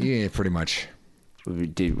hand? Yeah, pretty much.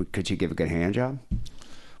 Could she give a good hand job?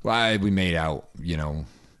 Well, we made out, in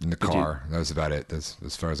the car. That was about it. That's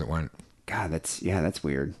as far as it went. God, that's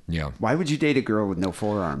weird. Yeah. Why would you date a girl with no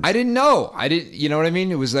forearms? I didn't know. You know what I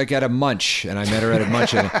mean? It was like at a munch, and I met her at a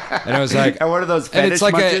munch, and I was like, and what are those fetish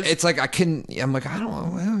munches? It's like I'm like, I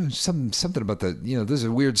don't know, something about those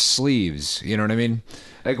are weird sleeves. You know what I mean?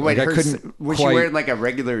 Like, wait, was she wearing like a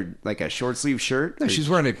regular, like a short sleeve shirt? No, she's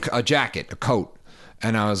wearing a jacket, a coat.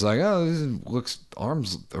 And I was like, oh,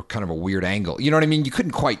 arms are kind of a weird angle. You know what I mean? You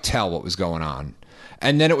couldn't quite tell what was going on.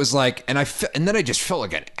 And then it was like, and then I just felt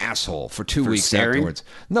like an asshole for 2 weeks staring? afterwards.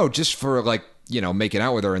 No, just for like, making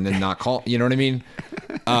out with her and then not call. You know what I mean?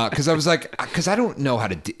 Because I was like, because I don't know how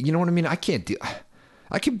to. You know what I mean? I can't deal.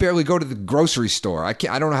 I can barely go to the grocery store. I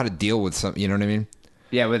don't know how to deal with something. You know what I mean?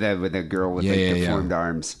 Yeah, with a girl with deformed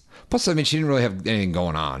arms. Plus, I mean, she didn't really have anything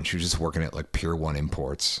going on. She was just working at like Pier 1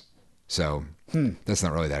 Imports. So that's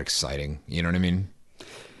not really that exciting. You know what I mean?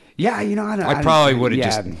 Yeah, I probably would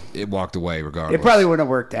have just walked away regardless. It probably wouldn't have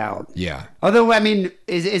worked out. Yeah. Although, I mean,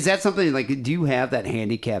 is that something like, do you have that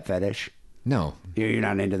handicap fetish? No. You're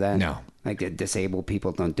not into that? No. Like the disabled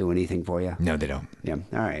people don't do anything for you? No, they don't. Yeah.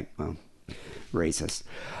 All right. Well, racist.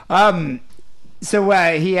 So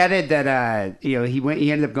he added that, he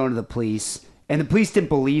ended up going to the police, and the police didn't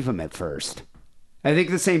believe him at first. I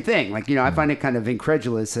think the same thing. Like, I find it kind of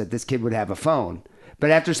incredulous that this kid would have a phone. But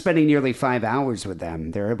after spending nearly 5 hours with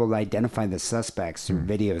them, they're able to identify the suspects through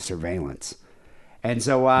video surveillance. And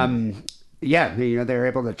so, they're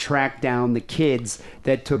able to track down the kids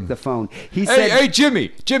that took the phone. He said, Hey,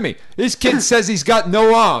 Jimmy, this kid says he's got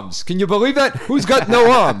no arms. Can you believe that? Who's got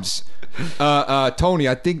no arms? Tony,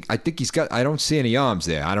 I think he's got, I don't see any arms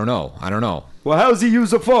there. I don't know. Well, how's he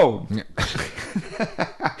use a phone?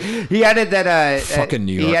 He added that fucking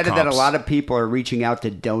New York he added that a cops. lot of people are reaching out to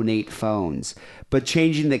donate phones, but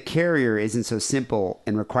changing the carrier isn't so simple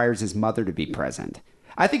and requires his mother to be present.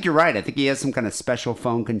 I think you're right. I think he has some kind of special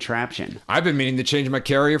phone contraption. I've been meaning to change my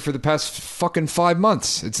carrier for the past fucking 5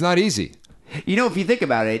 months. It's not easy. If you think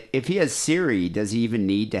about it, if he has Siri, does he even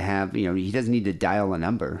need to have, he doesn't need to dial a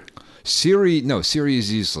number. Siri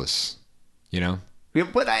is useless.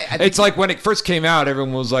 But I think it's like when it first came out,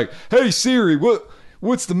 everyone was like, "Hey Siri,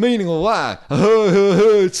 what's the meaning of life?"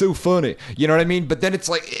 It's so funny, you know what I mean? But then it's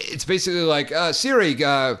basically like, Siri,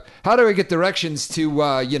 how do I get directions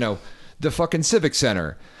to the fucking civic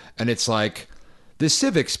center? And it's like, the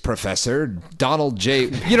civics professor, Donald J.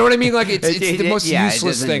 You know what I mean? Like it's the most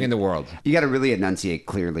useless thing in the world. You got to really enunciate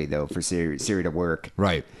clearly though for Siri to work.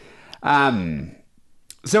 Right.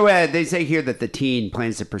 So they say here that the teen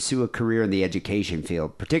plans to pursue a career in the education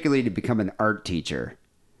field, particularly to become an art teacher.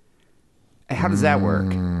 How does that work?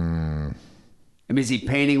 I mean, is he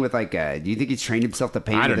painting with do you think he's trained himself to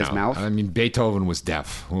paint with his mouth? I mean, Beethoven was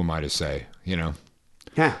deaf. Who am I to say?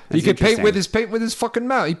 Huh, He could paint interesting. with his fucking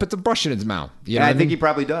mouth. He put the brush in his mouth. You know Yeah, what I mean? think he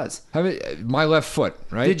probably does. My left foot,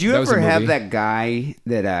 right? Did you That was a ever have movie. that guy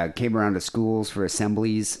that came around to schools for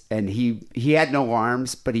assemblies, and he had no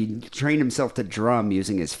arms, but he trained himself to drum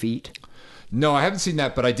using his feet? No, I haven't seen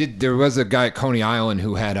that, but I did. There was a guy at Coney Island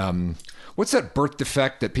who had what's that birth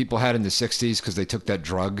defect that people had in the '60s because they took that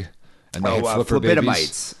drug and they had flipper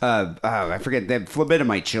babies? Phlebotomites. I forget. They have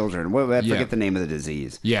phlebotomite children. I Yeah. forget the name of the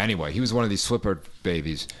disease. Yeah. Anyway, he was one of these flipper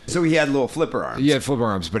babies. So he had little flipper arms. He had flipper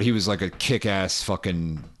arms, but he was like a kick-ass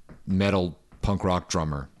fucking metal punk rock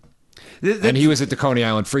drummer. And he was at the Coney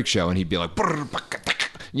Island Freak Show, and he'd be like,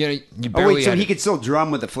 you know, you Oh barely wait, so had he it. could still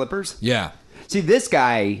drum with the flippers? Yeah. See, this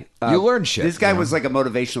guy, You learn shit, This guy you know? was like a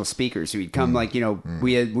motivational speaker. So he'd come, like, we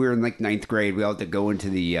were in like ninth grade. We all had to go into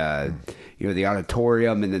the, the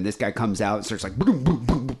auditorium, and then this guy comes out and starts like boom, boom,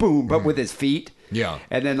 boom, boom, boom, but with his feet. Yeah.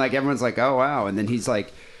 And then like everyone's like, oh wow, and then he's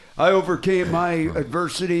like, I overcame my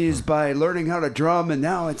adversities by learning how to drum, and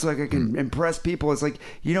now it's like I can impress people. It's like,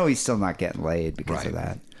 he's still not getting laid because of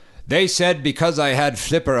that. They said because I had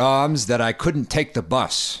flipper arms that I couldn't take the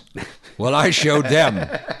bus. Well, I showed them.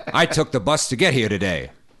 I took the bus to get here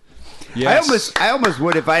today. Yes. I almost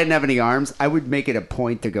would, if I didn't have any arms, I would make it a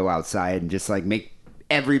point to go outside and just like make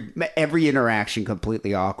every interaction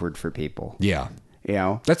completely awkward for people. Yeah.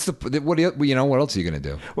 That's what else are you going to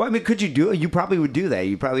do? Well, I mean, could you do it? You probably would do that.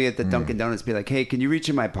 You probably at the Dunkin' Donuts be like, hey, can you reach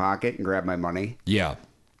in my pocket and grab my money? Yeah.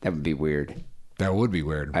 That would be weird. That would be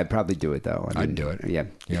weird. I'd probably do it, though. I'd do it. Yeah.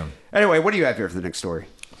 Yeah. Anyway, what do you have here for the next story?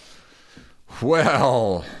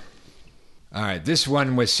 Well, all right. This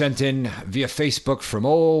one was sent in via Facebook from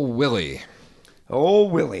old Willie. Oh,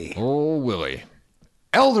 Willie. Old Willie.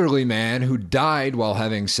 Elderly man who died while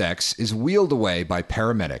having sex is wheeled away by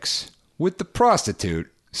paramedics with the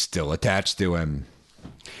prostitute still attached to him.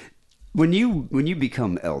 When you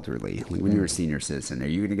become elderly, like when you're a senior citizen, are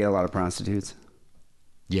you going to get a lot of prostitutes?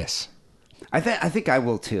 Yes. I think I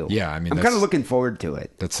will too. Yeah, I mean, I'm that's- kind of looking forward to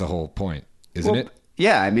it. That's the whole point, isn't it?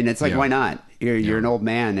 Yeah, I mean, it's like, Yeah. why not? You're an old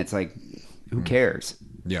man. It's like, who cares?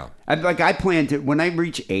 Yeah. I plan to, when I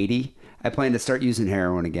reach 80, I plan to start using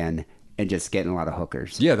heroin again and just getting a lot of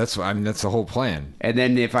hookers. Yeah, that's the whole plan. And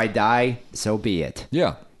then if I die, so be it.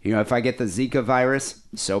 Yeah. If I get the Zika virus,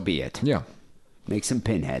 so be it. Yeah. Make some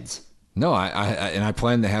pinheads. No, I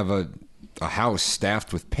plan to have a house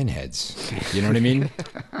staffed with pinheads. You know what I mean?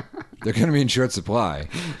 They're going to be in short supply.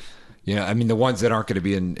 I mean, the ones that aren't going to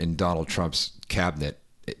be in Donald Trump's cabinet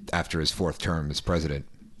after his fourth term as president.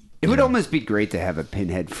 It would almost be great to have a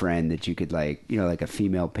pinhead friend that you could like a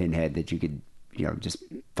female pinhead that you could, just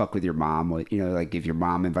fuck with your mom. Like if your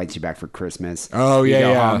mom invites you back for Christmas. Oh, you yeah,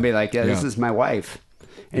 go yeah. home and be like, this Yeah. is my wife.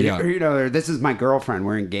 And, Yeah. or this is my girlfriend.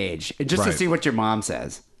 We're engaged. And just to Right. see what your mom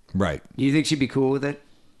says. Right. Do you think she'd be cool with it?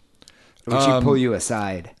 Or would she pull you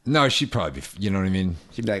aside? No, she'd probably be, you know what I mean?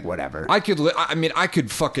 She'd be like, whatever. I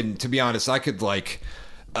could fucking, to be honest, I could like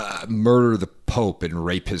murder the Pope and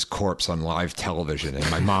rape his corpse on live television, and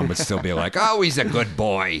my mom would still be like, "Oh, he's a good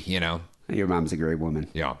boy," Your mom's a great woman.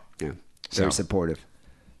 Yeah. Yeah. Very So- supportive.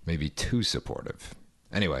 Maybe too supportive.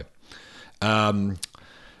 Anyway,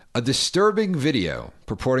 a disturbing video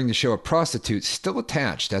purporting to show a prostitute still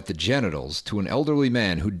attached at the genitals to an elderly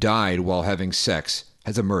man who died while having sex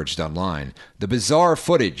has emerged online. The bizarre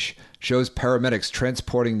footage shows paramedics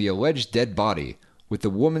transporting the alleged dead body with the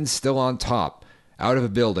woman still on top out of a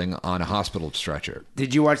building on a hospital stretcher.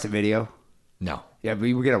 Did you watch the video? No. Yeah,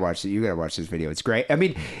 we gotta watch it. You gotta watch this video. It's great. I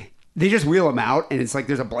mean, they just wheel him out, and it's like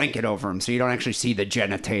there's a blanket over him, so you don't actually see the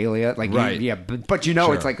genitalia. Like, Right. but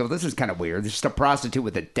Sure. it's like, oh, this is kind of weird. There's just a prostitute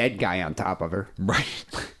with a dead guy on top of her. Right.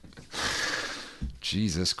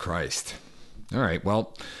 Jesus Christ. All right.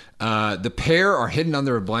 Well, the pair are hidden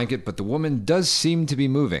under a blanket, but the woman does seem to be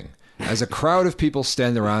moving as a crowd of people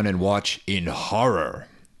stand around and watch in horror.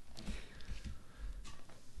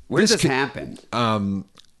 Where This does this could- happen?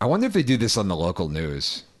 I wonder if they do this on the local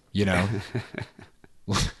news,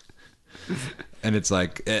 And it's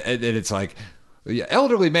like,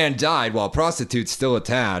 elderly man died while prostitute still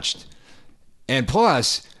attached. And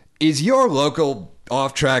plus, is your local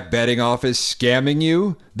off-track betting office scamming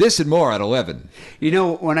you? This and more at 11.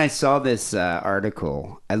 When I saw this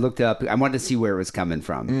article, I looked up. I wanted to see where it was coming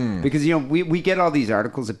from because we get all these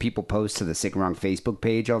articles that people post to the Sick and Wrong Facebook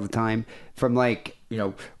page all the time from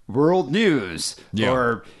World News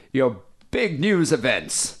or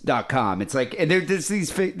bignewsevents.com. It's like, and there's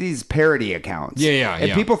these parody accounts.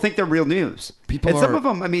 And people think they're real news. Some of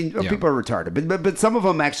them, people are retarded, but some of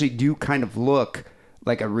them actually do kind of look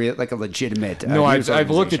like a legitimate. No, news I've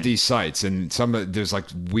looked at organization. these sites, and there's like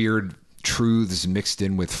weird truths mixed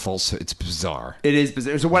in with false. It's bizarre. It is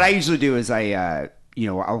bizarre. So what I usually do is I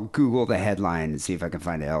I'll Google the headline and see if I can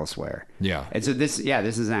find it elsewhere. Yeah. And so this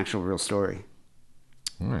is an actual real story.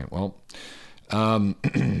 All right. Well,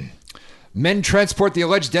 men transport the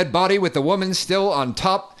alleged dead body with the woman still on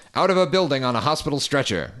top out of a building on a hospital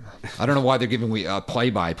stretcher. I don't know why they're giving me a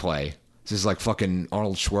play-by-play. This is like fucking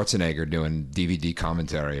Arnold Schwarzenegger doing DVD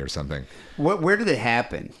commentary or something. Where did it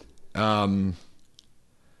happen?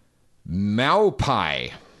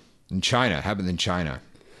 Maopai in China. Happened in China.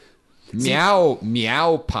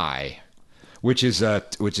 Maopai, which is a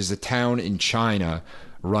town in China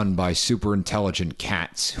run by super intelligent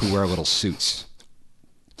cats who wear little suits.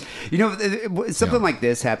 Something like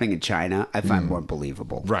this happening in China, I find more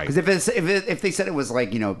believable. Right. Because if they said it was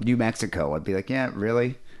like, New Mexico, I'd be like, yeah,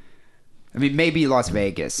 really? I mean, maybe Las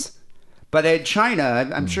Vegas. But in China,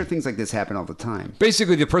 I'm sure things like this happen all the time.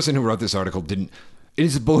 Basically, the person who wrote this article didn't. It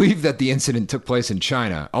is believed that the incident took place in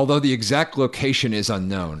China, although the exact location is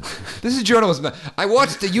unknown. This is journalism. I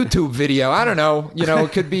watched a YouTube video. I don't know.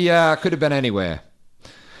 It could have been anywhere.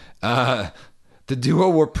 The duo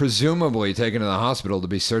were presumably taken to the hospital to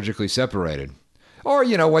be surgically separated. Or,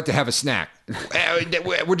 went to have a snack.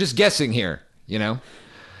 We're just guessing here,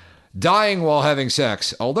 Dying while having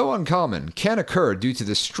sex, although uncommon, can occur due to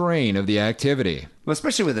the strain of the activity. Well,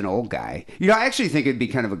 especially with an old guy. I actually think it'd be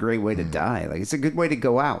kind of a great way to die. Like, it's a good way to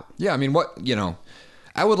go out. Yeah, I mean,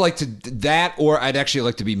 I would like to that, or I'd actually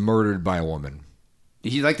like to be murdered by a woman.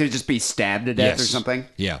 You'd like to just be stabbed to death or something?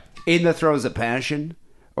 Yeah. In the throes of passion?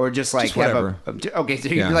 Or just like whatever. Okay, so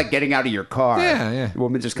you're like getting out of your car. Yeah. The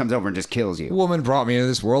woman just comes over and just kills you. A woman brought me into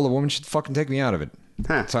this world. A woman should fucking take me out of it.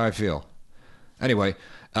 Huh. That's how I feel. Anyway,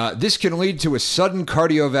 this can lead to a sudden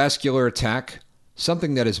cardiovascular attack,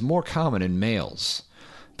 something that is more common in males.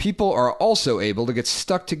 People are also able to get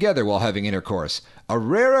stuck together while having intercourse, a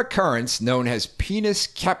rare occurrence known as penis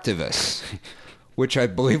captivus, which I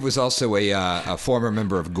believe was also a former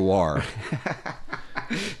member of GWAR.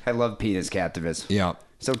 I love penis captivus. Yeah.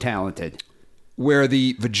 So talented. Where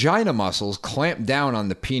the vagina muscles clamp down on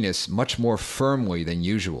the penis much more firmly than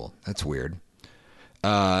usual. That's weird.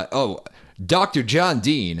 Dr. John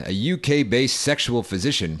Dean, a UK-based sexual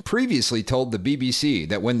physician, previously told the BBC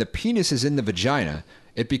that when the penis is in the vagina,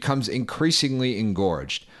 it becomes increasingly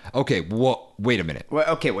engorged. Okay, wait a minute. Well,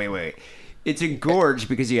 okay, wait. It's engorged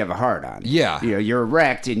because you have a hard on. Yeah. You're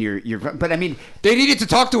erect and you're but I mean, they needed to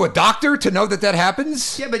talk to a doctor to know that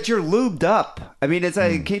happens? Yeah, but you're lubed up. I mean, it's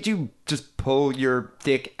like, can't you just pull your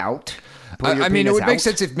dick out? I mean, it would make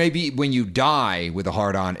sense if maybe when you die with a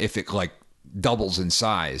hard on, if it like doubles in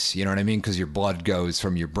size, you know what I mean? Because your blood goes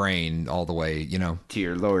from your brain all the way, to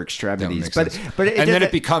your lower extremities. But then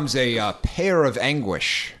it becomes a pair of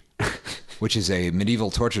anguish, which is a medieval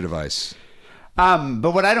torture device.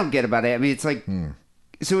 But what I don't get about it, I mean, it's like,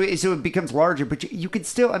 so it becomes larger, but you can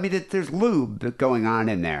still, I mean, there's lube going on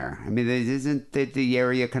in there. I mean, isn't the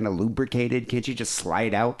area kind of lubricated? Can't you just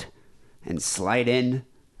slide out and slide in?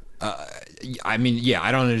 I mean, yeah,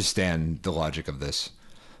 I don't understand the logic of this.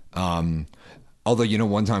 Although,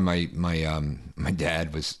 one time my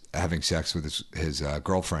dad was having sex with his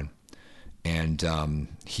girlfriend, and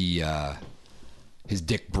his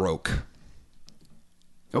dick broke.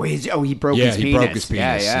 He broke his penis. Yeah, he broke his penis.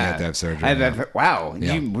 Yeah. He had to have surgery. Wow.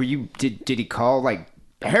 Yeah. Did he call like,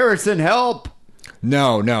 Harrison, help?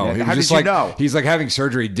 No. Yeah, how did you know? He's like having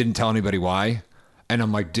surgery, didn't tell anybody why. And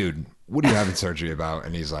I'm like, dude, what are you having surgery about?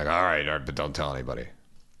 And he's like, all right, but don't tell anybody.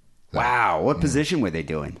 So, wow. What position were they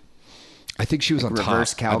doing? I think she was on top.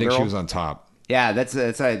 Reverse cowgirl? I think she was on top. Yeah,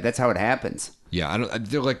 that's how it happens. Yeah,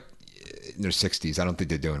 they're like in their 60s. I don't think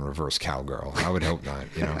they're doing reverse cowgirl. I would hope not,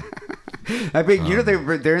 I mean,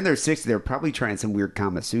 they're in their 60s. They're probably trying some weird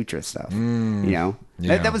Kama Sutra stuff. Yeah.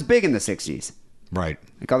 That was big in the 60s. Right.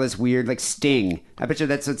 Like all this weird, like Sting. I bet you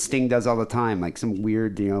that's what Sting does all the time. Like some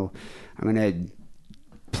weird, I'm going to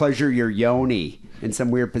pleasure your yoni in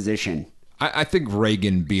some weird position. I think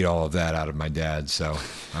Reagan beat all of that out of my dad, so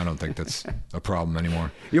I don't think that's a problem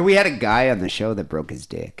anymore. We had a guy on the show that broke his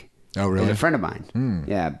dick. Oh, really? He's a friend of mine.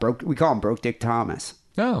 Yeah, we call him Broke Dick Thomas.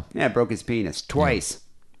 Oh. Yeah, broke his penis twice. Yeah.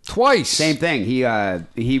 Twice? Same thing.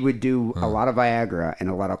 He would do a lot of Viagra and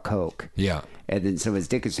a lot of coke. Yeah. And then so his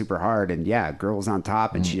dick is super hard, and girl's on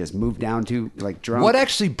top, and she just moved down to like drunk. What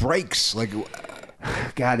actually breaks? Like,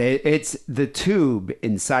 God, it's the tube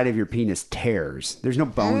inside of your penis tears. There's no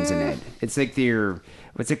bones in it. It's like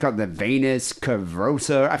what's it called? The venous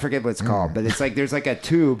cavrosa. I forget what it's called, but it's like there's like a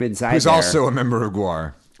tube inside. Who's there. also a member of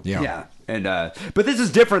GWAR. Yeah. Yeah. And but this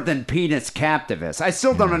is different than penis captivus. I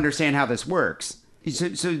still don't understand how this works.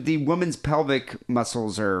 So the woman's pelvic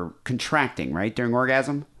muscles are contracting, right, during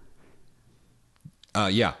orgasm?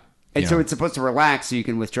 Yeah. And so it's supposed to relax so you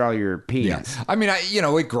can withdraw your penis. Yeah. I mean,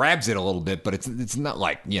 it grabs it a little bit, but it's not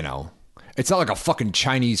like, it's not like a fucking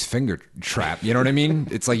Chinese finger trap. You know what I mean?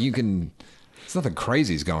 It's like it's nothing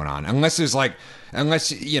crazy's going on. Unless she's like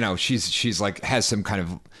has some kind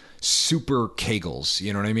of super Kegels.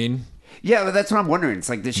 You know what I mean? Yeah, but that's what I'm wondering. It's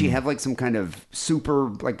like, does she have like some kind of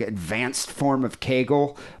super like advanced form of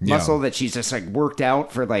Kegel muscle that she's just like worked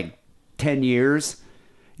out for like 10 years?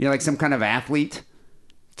 Like some kind of athlete?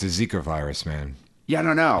 It's a Zika virus, man. Yeah, I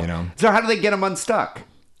don't know. So how do they get them unstuck?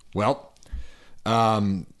 Well,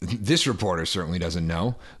 this reporter certainly doesn't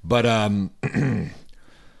know, but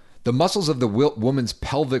the muscles of the woman's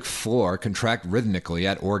pelvic floor contract rhythmically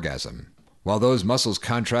at orgasm. While those muscles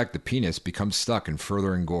contract, the penis becomes stuck and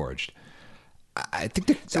further engorged. I think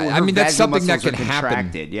that's something that can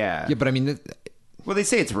happen. Yeah. Yeah, but I mean, well, they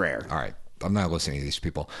say it's rare. All right, I'm not listening to these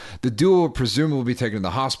people. The duo will presumably be taken to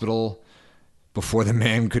the hospital before the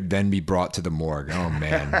man could then be brought to the morgue. Oh,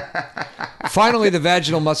 man. Finally, the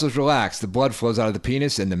vaginal muscles relax. The blood flows out of the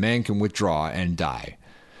penis, and the man can withdraw and die.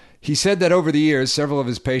 He said that over the years, several of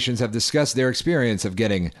his patients have discussed their experience of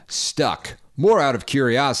getting stuck, more out of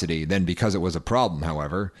curiosity than because it was a problem,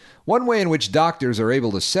 however. One way in which doctors are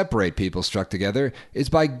able to separate people stuck together is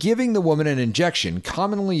by giving the woman an injection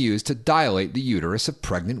commonly used to dilate the uterus of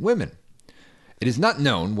pregnant women. It is not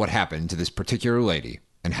known what happened to this particular lady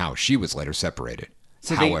and how she was later separated.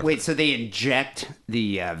 So they inject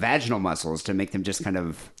the vaginal muscles to make them just kind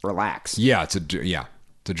of relax. Yeah, it's a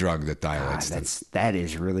drug that dilates. That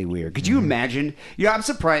is really weird. Could you imagine? I'm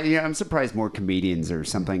surprised. I'm surprised more comedians or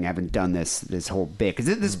something haven't done this whole bit, because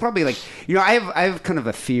this is probably like, I have kind of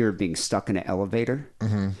a fear of being stuck in an elevator,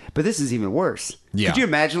 but this is even worse. Yeah. Could you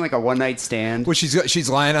imagine like a one night stand? Well, she's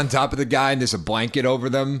lying on top of the guy and there's a blanket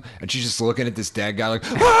over them, and she's just looking at this dead guy like,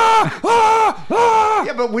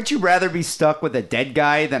 Yeah, but would you rather be stuck with a dead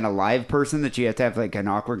guy than a live person that you have to have like an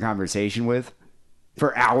awkward conversation with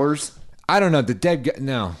for hours? I don't know. The dead guy,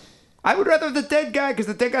 no. I would rather the dead guy, because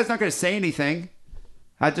the dead guy's not going to say anything.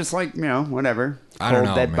 I just like, whatever. I don't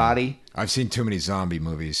know, dead man. body. I've seen too many zombie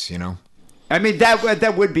movies, I mean,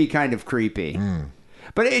 that would be kind of creepy.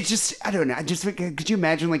 But it's just, I don't know. Could you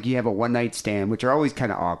imagine like you have a one night stand, which are always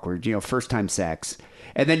kind of awkward, first time sex,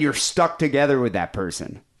 and then you're stuck together with that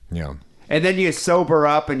person. Yeah. And then you sober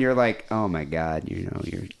up and you're like, oh my God,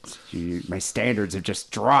 my standards have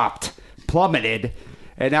just plummeted.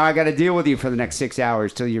 And now I got to deal with you for the next 6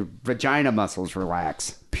 hours till your vagina muscles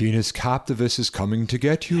relax. Penis captivus is coming to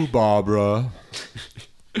get you, Barbara.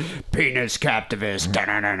 Penis captivus.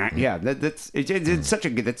 Yeah, it's such a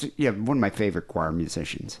good. That's one of my favorite choir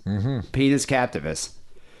musicians. Penis captivus.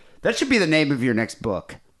 That should be the name of your next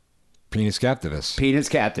book. Penis captivus. Penis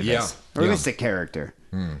captivus. Yeah. Or at least a character.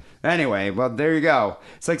 Anyway, well, there you go.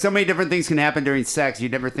 It's like so many different things can happen during sex.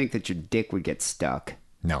 You'd never think that your dick would get stuck.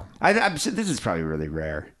 No. I'm sure this is probably really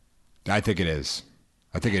rare. I think it is.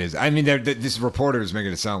 I mean, this reporter is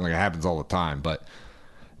making it sound like it happens all the time, but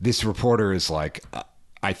this reporter is like,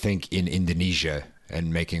 I think, in Indonesia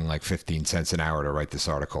and making like 15 cents an hour to write this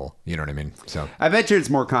article. You know what I mean? So I bet you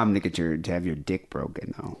it's more common to have your dick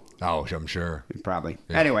broken, though. Oh, I'm sure. Probably.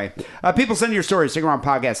 Yeah. Anyway, people send your stories. Stick around,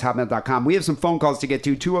 podcast@hotmail.com. We have some phone calls to get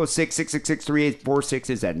to.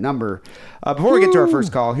 206-666-3846 is that number. Before we get to our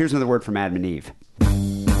first call, here's another word from Adam and Eve.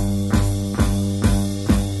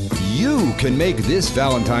 You can make this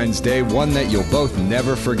Valentine's Day one that you'll both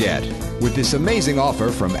never forget with this amazing offer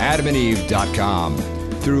from adamandeve.com.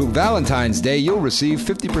 Through Valentine's Day, you'll receive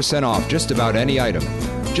 50% off just about any item.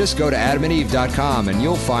 Just go to adamandeve.com and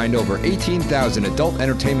you'll find over 18,000 adult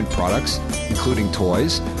entertainment products, including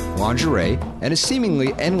toys, lingerie, and a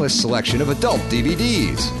seemingly endless selection of adult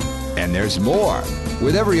DVDs. And there's more.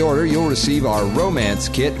 With every order, you'll receive our romance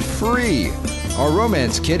kit free. Our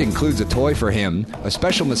romance kit includes a toy for him, a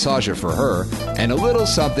special massager for her, and a little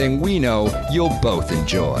something we know you'll both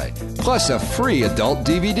enjoy. Plus a free adult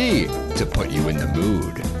DVD to put you in the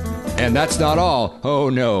mood. And that's not all. Oh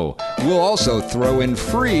no. We'll also throw in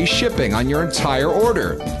free shipping on your entire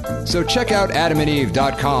order. So check out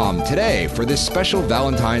adamandeve.com today for this special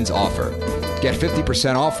Valentine's offer. Get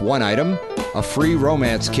 50% off one item, a free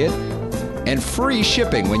romance kit, and free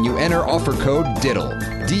shipping when you enter offer code DIDDLE.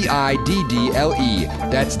 DIDDLE.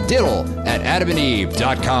 That's DIDDLE at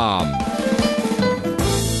adamandeve.com.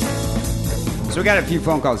 So we got a few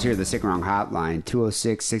phone calls here. The Stick Around hotline,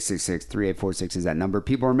 206-666-3846 is that number.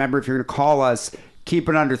 People, remember, if you're going to call us, keep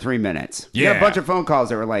it under 3 minutes. Yeah. We got a bunch of phone calls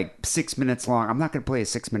that were like 6 minutes long. I'm not going to play a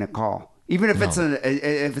 6-minute call. Even if it's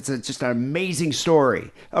just an amazing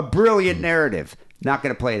story, a brilliant narrative. Not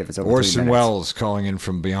going to play it if it's over 3 minutes. Orson Welles calling in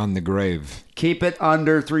from beyond the grave. Keep it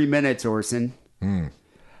under 3 minutes, Orson.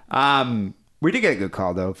 We did get a good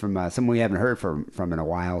call though from someone we haven't heard from in a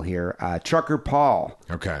while here. Trucker Paul.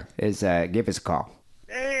 Okay. Is give us a call.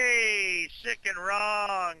 Hey, sick and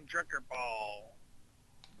wrong, Trucker Paul.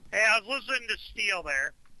 Hey, I was listening to Steele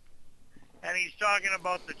there, and he's talking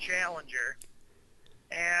about the Challenger,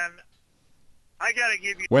 and I gotta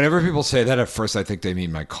give you. Whenever people say that, at first I think they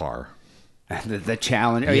mean my car. the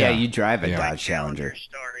Challenger. Oh yeah, you drive a Dodge Challenger.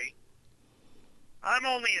 Story. I'm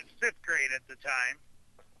only in 5th grade at the time,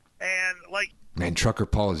 and man, Trucker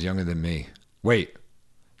Paul is younger than me. Wait,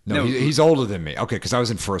 no, he's older than me. Okay, because I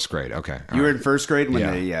was in 1st grade. Okay, you were in 1st grade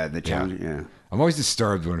when the Challenger. Yeah. I'm always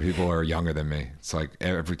disturbed when people are younger than me. It's like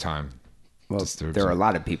every time. Well, there are a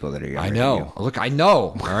lot of people that are younger. I know. Look, I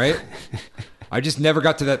know. All right. I just never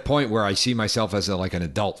got to that point where I see myself as an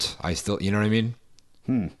adult. I still, you know what I mean?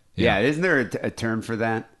 Yeah. Isn't there a term for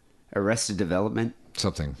that? Arrested development.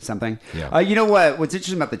 Something. Yeah. You know what? What's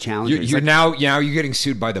interesting about the Challenger? Now you're getting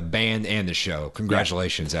sued by the band and the show.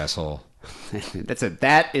 Congratulations, asshole. That's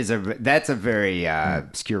a very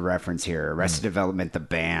obscure reference here. Arrested Development, the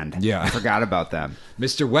band. Yeah, I forgot about them.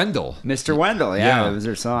 Mr. Wendell. Yeah, that was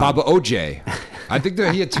their song. Baba OJ. I think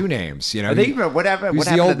that he had 2 names. You know, whatever. He's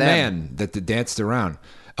the old man that danced around.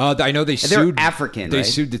 I know they sued. They're African. They right?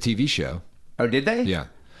 sued the TV show. Oh, did they? Yeah.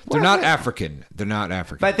 They're not African. But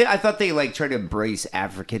I thought they tried to embrace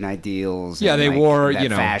African ideals. Yeah, and, they wore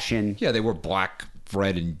fashion. Yeah, they wore black,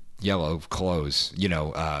 red, and yellow clothes.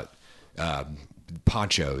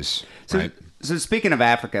 Ponchos. Right? So speaking of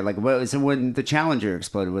Africa, when the Challenger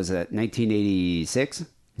exploded, was it 1986?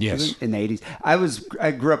 Yes. In the 80s.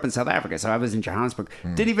 I grew up in South Africa, so I was in Johannesburg.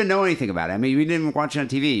 Didn't even know anything about it. I mean, we didn't even watch it on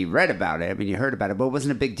TV. You read about it. I mean, you heard about it, but it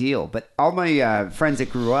wasn't a big deal. But all my friends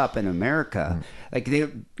that grew up in America, they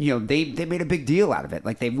made a big deal out of it.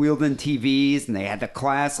 Like they wheeled in TVs and they had the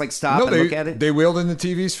class stop and look at it. They wheeled in the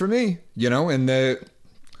TVs for me, and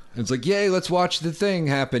it's like, yay, let's watch the thing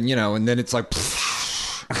happen, and then it's like,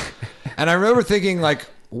 and I remember thinking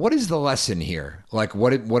what is the lesson here?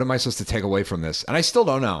 What am I supposed to take away from this? And I still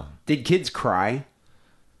don't know. Did kids cry?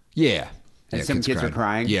 Yeah. Some kids were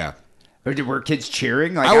crying? Yeah. Or were kids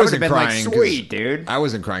cheering? I wasn't crying. Sweet, dude. I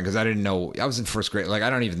wasn't crying because I didn't know. I was in 1st grade. I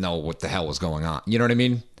don't even know what the hell was going on. You know what I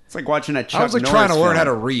mean? It's like watching a Chuck I was Norris trying to learn film. how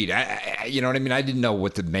to read. You know what I mean? I didn't know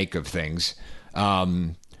what to make of things.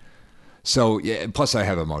 So, yeah, plus I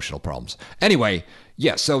have emotional problems. Anyway,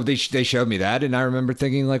 yeah, so they showed me that, and I remember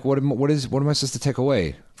thinking, what am I supposed to take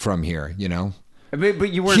away from here,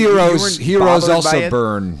 But you weren't Heroes also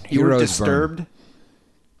burn. You were Heroes disturbed? Burn.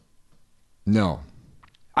 No.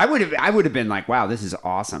 I would have been like, wow, this is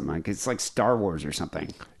awesome. It's like Star Wars or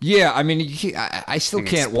something. Yeah, I mean, I still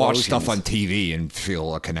can't watch stuff on explosions. TV and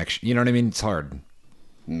feel a connection. You know what I mean? It's hard.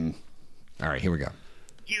 All right, here we go.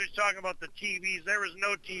 he was talking about the TVs. There was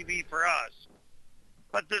no TV for us.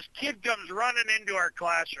 But this kid comes running into our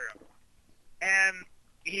classroom, and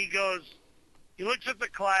he looks at the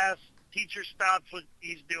class, teacher stops what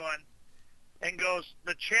he's doing, and goes,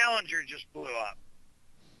 "The Challenger just blew up."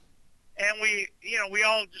 And we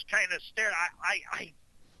all just kind of stared.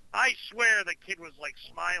 I swear the kid was like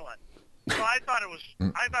smiling. So I thought it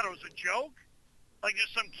was a joke, like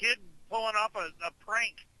just some kid pulling off a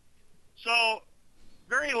prank. So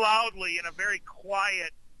very loudly in a very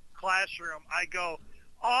quiet classroom, I go,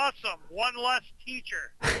 "Awesome, one less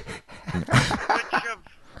teacher," which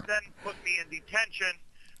then put me in detention,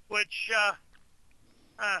 which,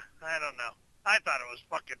 I don't know. I thought it was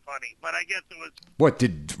fucking funny, but I guess it was... What,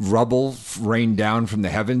 did rubble rain down from the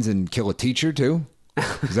heavens and kill a teacher, too?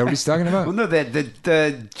 Is that what he's talking about? Well, no,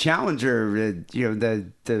 the Challenger,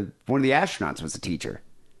 the one of the astronauts was a teacher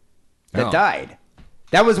that died.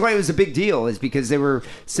 That was why it was a big deal, is because they were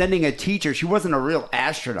sending a teacher. She wasn't a real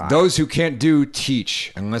astronaut. Those who can't do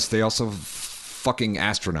teach unless they also fucking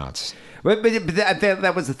astronauts. But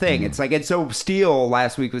that was the thing. It's like, and so Steele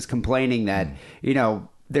last week was complaining that,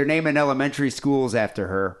 they're naming elementary schools after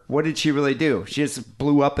her. What did she really do? She just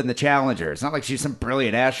blew up in the Challenger. It's not like she's some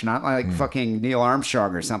brilliant astronaut like fucking Neil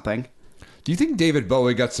Armstrong or something. Do you think David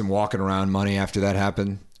Bowie got some walking around money after that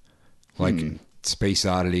happened? Like Space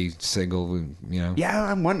Oddity single, Yeah,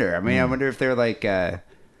 I wonder. I mean, I wonder if they're like, that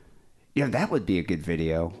would be a good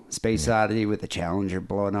video. Space Oddity with the Challenger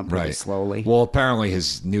blowing up really slowly. Well, apparently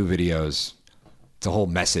his new videos, it's a whole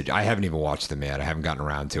message. I haven't even watched them yet. I haven't gotten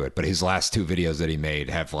around to it. But his last two videos that he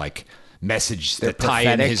made have like message that tie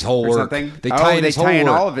in his whole work. Something? They tie in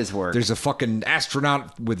all of his work. There's a fucking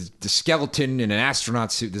astronaut with the skeleton in an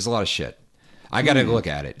astronaut suit. There's a lot of shit. I got to look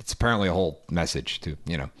at it. It's apparently a whole message too.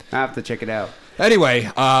 You know, I have to check it out. Anyway,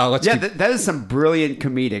 let's. Yeah, that is some brilliant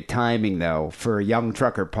comedic timing, though, for a young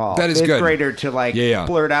trucker Paul. That is Fifth good. grader to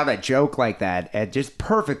blurt out a joke like that at just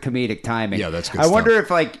perfect comedic timing. Yeah, that's good. I wonder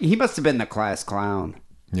if he must have been the class clown.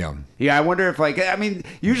 Yeah. Yeah, I wonder if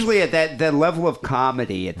usually at that level of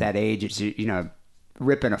comedy at that age, it's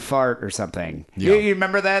ripping a fart or something. Yeah. You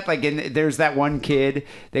remember that? There's that one kid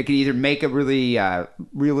that could either make a really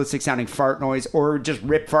realistic sounding fart noise or just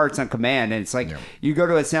rip farts on command. And it's you go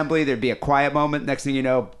to assembly, there'd be a quiet moment. Next thing you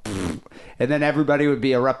know, and then everybody would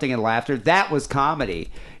be erupting in laughter. That was comedy,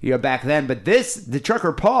 back then. But the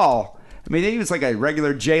trucker Paul, he was like a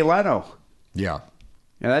regular Jay Leno. Yeah.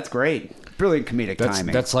 Yeah, that's great. Brilliant comedic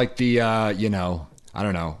timing. That's like the, I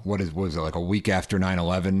don't know, what was it, like a week after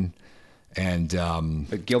 9/11? And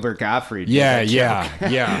Gilbert Gottfried. Yeah.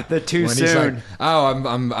 The too when soon. He's like,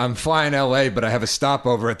 I'm flying LA, but I have a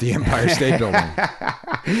stopover at the Empire State Building.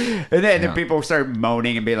 and then people start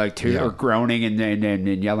moaning and be like or groaning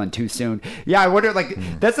and yelling too soon. Yeah, I wonder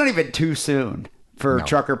that's not even too soon for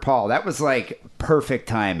Trucker Paul. That was perfect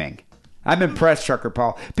timing. I'm impressed, Trucker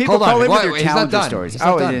Paul. People call in with their Challenger stories.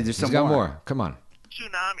 There's some more. Come on.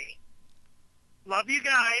 Tsunami. Love you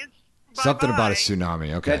guys. Something Bye-bye. about a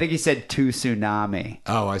tsunami. Okay. I think he said to tsunami.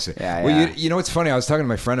 Oh, I see. Yeah, well, you know what's funny? I was talking to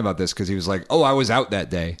my friend about this because he was like, "Oh, I was out that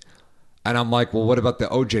day," and I'm like, "Well, what about the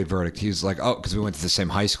OJ verdict?" He's like, "Oh, because we went to the same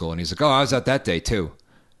high school," and he's like, "Oh, I was out that day too."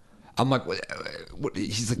 I'm like, what?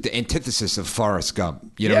 He's like the antithesis of Forrest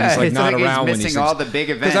Gump. He's not around when missing all the big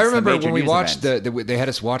events. Because I remember when we watched they had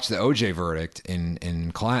us watch the OJ verdict in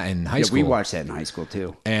high school. We watched that in high school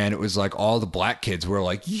too, and it was like all the black kids were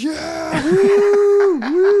like, "Yeah, woo,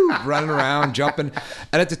 woo," running around, jumping.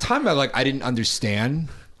 And at the time, I didn't understand.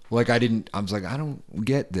 I was like, I don't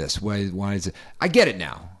get this. Why is it? I get it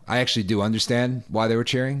now. I actually do understand why they were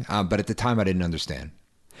cheering. But at the time, I didn't understand.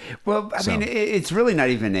 Well, I mean, it's really not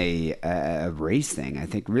even a race thing. I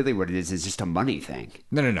think really what it is just a money thing.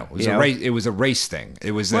 No. It was a race. It was a race thing.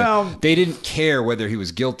 It was they didn't care whether he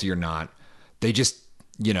was guilty or not. They just,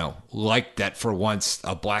 liked that for once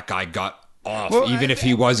a black guy got off, even if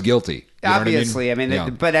he was guilty. Obviously,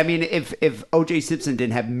 but if O.J. Simpson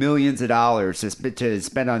didn't have millions of dollars to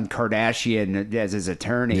spend on Kardashian as his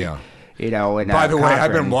attorney. Yeah. And by the way,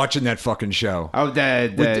 I've been watching that fucking show. Oh,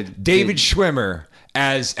 David Schwimmer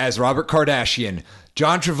as Robert Kardashian,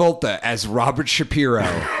 John Travolta as Robert Shapiro,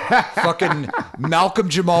 fucking Malcolm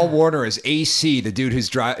Jamal Warner as AC, the dude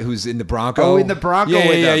who's in the Bronco. Oh, in the Bronco.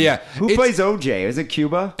 Yeah. Who plays OJ? Is it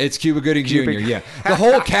Cuba? It's Cuba Gooding Jr. Yeah, the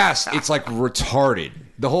whole cast. It's retarded.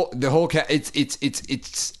 The whole cast.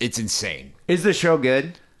 It's insane. Is the show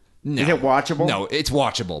good? No. Is it watchable? No, it's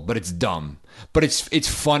watchable, but it's dumb. But it's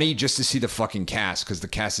funny just to see the fucking cast because the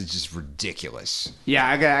cast is just ridiculous. Yeah,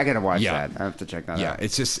 I gotta watch that. I have to check that out. Yeah,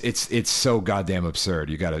 it's just it's so goddamn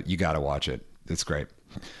absurd. You gotta watch it. It's great.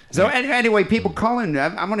 So anyway, people call in.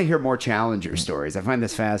 I want to hear more Challenger stories. I find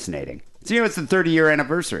this fascinating. So it's the 30-year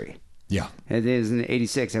anniversary. Yeah, it is in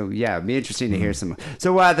 '86. So yeah, it'd be interesting to hear some.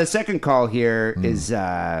 So the second call here is.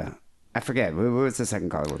 I forget. What was the second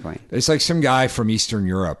call we're playing? It's like some guy from Eastern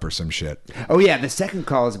Europe or some shit. Oh, yeah. The second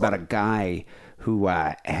call is about a guy who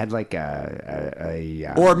had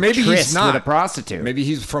a or maybe he's not with a prostitute. Maybe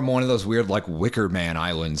he's from one of those weird Wicker Man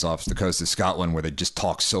Islands off the coast of Scotland where they just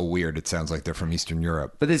talk so weird it sounds like they're from Eastern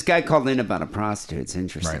Europe. But this guy called in about a prostitute. It's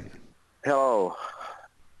interesting. Right. Hello.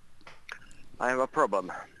 I have a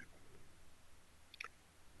problem.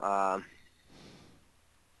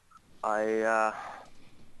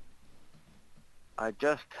 I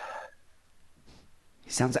just...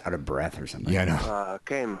 He sounds out of breath or something. Yeah, I know.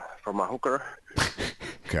 Came from a hooker.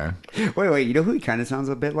 Okay. Wait. You know who he kind of sounds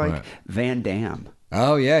a bit like? What? Van Damme.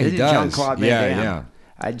 Oh, yeah, he does. Jean-Claude Van Damme. Yeah.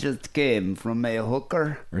 I just came from a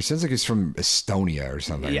hooker. Or it sounds like he's from Estonia or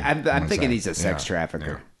something. Yeah, I'm thinking he's a sex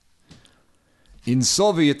trafficker. Yeah. In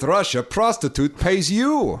Soviet Russia, prostitute pays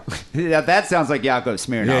you. Yeah, that sounds like Yakov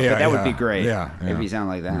Smirnoff, but that would be great if he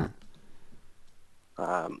sounded like that.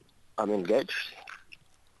 I'm engaged.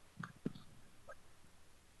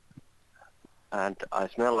 And I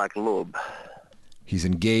smell like lube. He's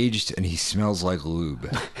engaged and he smells like lube.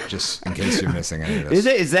 Just in case you're missing any of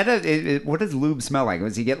this. What does lube smell like?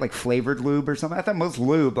 Does he get flavored lube or something? I thought most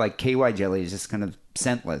lube, like KY jelly, is just kind of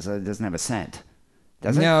scentless. It doesn't have a scent.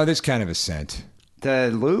 Does it? No, there's kind of a scent.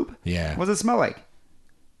 The lube? Yeah. What does it smell like?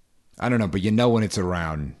 I don't know, but you know when it's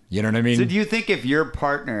around. You know what I mean? So do you think if your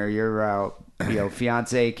partner, your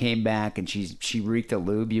fiance came back and she reeked of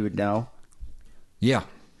lube, you would know? Yeah.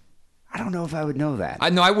 I don't know if I would know that.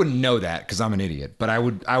 I wouldn't know that because I'm an idiot. But I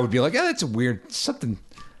would be like, yeah, that's a weird something.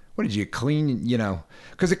 what did you clean? You know,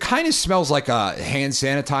 because it kind of smells like a hand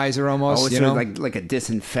sanitizer almost. Oh, it's you know, like a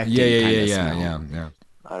disinfectant yeah, kind of smell. yeah.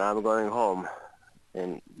 And I'm going home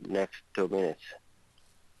in next 2 minutes.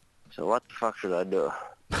 So what the fuck should I do?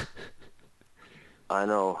 I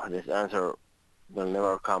know this answer will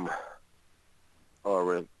never come,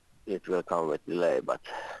 or it will come with delay, but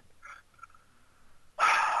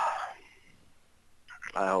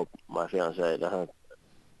I hope my fiancé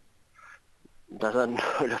doesn't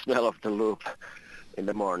know the smell of the loop in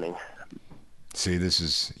the morning. See, this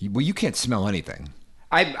is well. You can't smell anything.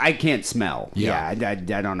 I can't smell. Yeah. I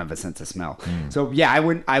don't have a sense of smell. So yeah,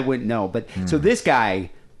 I wouldn't know. But so this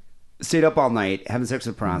guy stayed up all night having sex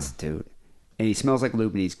with a prostitute, and he smells like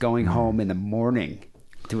lube, and he's going home in the morning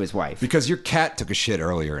to his wife. Because your cat took a shit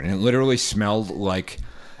earlier, and it literally smelled like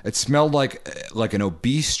an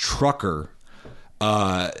obese trucker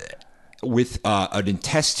with an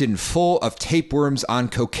intestine full of tapeworms on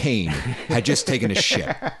cocaine had just taken a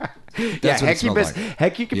shit. That's what it smelled like.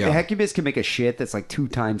 Hecubus can make a shit that's like 2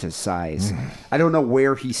 times his size. I don't know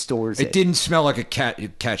where he stores it. It didn't smell like a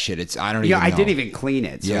cat shit. I don't even know. I didn't even clean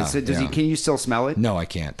it. So can you still smell it? No, I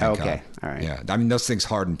can't. Thank God. All right. Yeah, I mean those things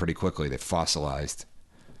harden pretty quickly. They fossilized.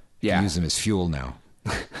 Yeah. You use them as fuel now.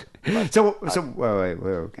 So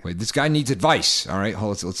okay. Wait, this guy needs advice. All right,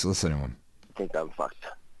 let's listen to him. I think I'm fucked.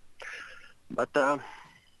 But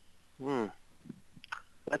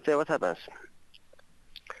let's see what happens.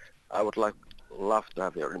 I would love to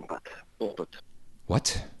have your input.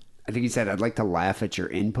 What? I think he said, I'd like to laugh at your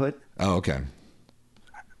input. Oh, okay.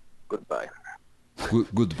 Goodbye.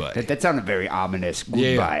 Goodbye. That sounded very ominous.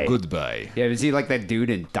 Goodbye. Yeah, goodbye. Yeah, is he like that dude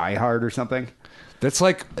in Die Hard or something? That's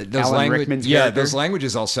like those Alan languages. Rickman's Yeah, character? those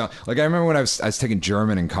languages all sound like. I remember when I was taking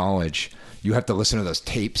German in college. You have to listen to those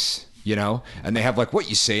tapes, you know, and they have like what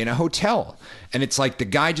you say in a hotel, and it's like the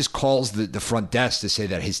guy just calls the front desk to say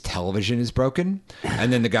that his television is broken,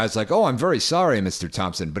 and then the guy's like, "Oh, I'm very sorry, Mr.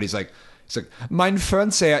 Thompson," but he's like, "Mein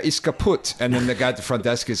Fernseher ist kaputt," and then the guy at the front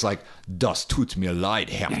desk is like, "Das tut mir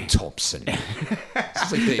leid, Herr Thompson."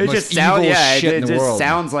 It's like the most evil shit in the world. It just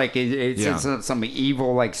sounds like it's some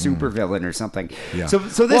evil like supervillain or something. Yeah. So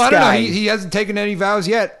this I don't guy, know. He hasn't taken any vows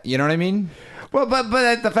yet. You know what I mean? well, but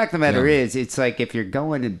the fact of the matter is, it's like if you're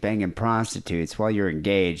going and banging prostitutes while you're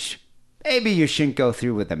engaged, maybe you shouldn't go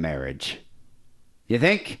through with the marriage. You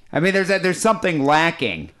think? I mean, there's something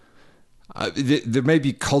lacking. There may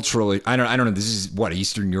be culturally. I don't know. This is what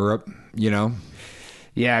Eastern Europe. You know.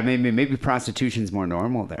 Yeah, maybe prostitution's more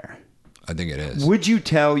normal there. I think it is. Would you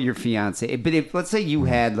tell your fiance? But if let's say you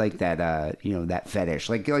had like that, that fetish,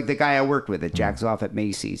 like the guy I worked with that jacks off at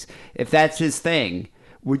Macy's. If that's his thing,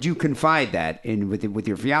 would you confide that in with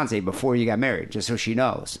your fiance before you got married, just so she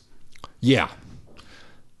knows? Yeah.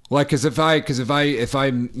 Like, because if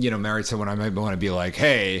I'm married someone, I might want to be like,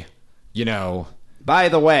 hey, By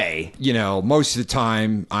the way, most of the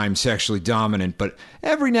time I'm sexually dominant, but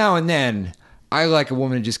every now and then I like a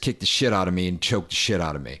woman to just kick the shit out of me and choke the shit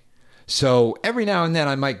out of me. So every now and then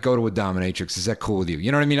I might go to a dominatrix. Is that cool with you?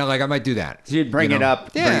 You know what I mean? Like I might do that. So you'd bring it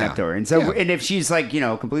up, yeah. bring it up to her. And so, and if she's like,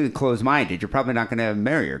 completely closed-minded, you're probably not going to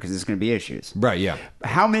marry her because there's going to be issues. Right, yeah.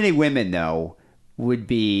 How many women, though, would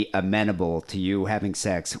be amenable to you having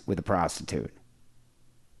sex with a prostitute?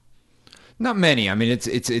 Not many. I mean,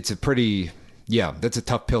 it's a pretty, that's a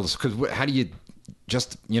tough pill. Because how do you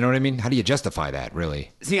you know what I mean? How do you justify that,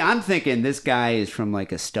 really? See, I'm thinking this guy is from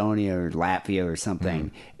like Estonia or Latvia or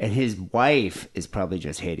something, and his wife is probably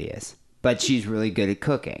just hideous, but she's really good at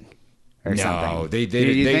cooking or something. No,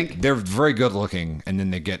 they're very good looking, and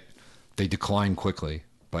then they decline quickly.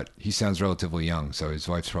 But he sounds relatively young, so his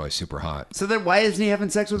wife's probably super hot. So then why isn't he having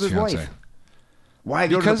sex with his fiance. Wife? Why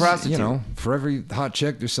go to the prostitute? For every hot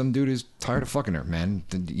chick, there's some dude who's tired of fucking her, man.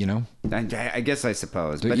 I guess I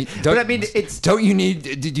suppose. But I mean, it's... Do you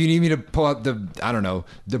need me to pull out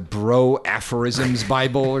the bro aphorisms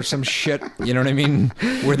Bible or some shit? You know what I mean?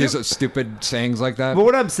 Where there's stupid sayings like that? But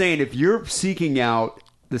what I'm saying, if you're seeking out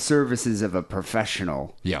the services of a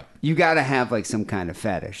professional, you got to have like some kind of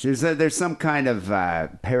fetish. There's some kind of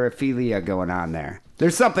paraphilia going on there.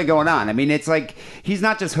 There's something going on. I mean, it's like he's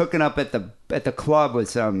not just hooking up at the club with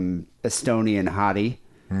some Estonian hottie.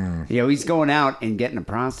 He's going out and getting a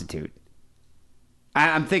prostitute.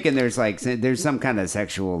 I'm thinking there's some kind of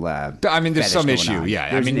sexual. I mean, there's some issue. On. Yeah,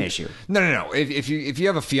 there's an issue. No. If you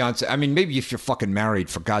have a fiance, I mean, maybe if you're fucking married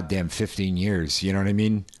for goddamn 15 years, you know what I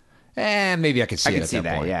mean? Maybe I could see it at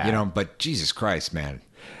that point. Yeah. But Jesus Christ, man.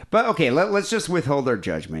 But okay, let's just withhold our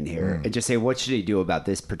judgment here and just say, what should he do about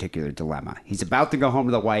this particular dilemma? He's about to go home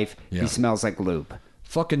to the wife. Yeah. He smells like lube.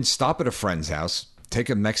 Fucking stop at a friend's house, take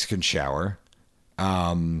a Mexican shower,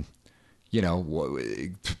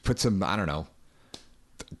 put some, I don't know,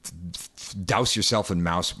 douse yourself in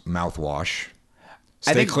mouthwash,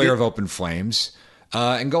 stay clear of open flames,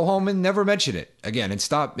 and go home and never mention it again,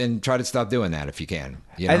 and try to stop doing that if you can.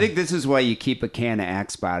 I think this is why you keep a can of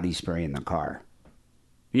Axe body spray in the car.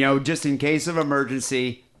 Just in case of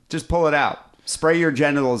emergency, just pull it out. Spray your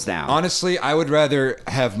genitals down. Honestly, I would rather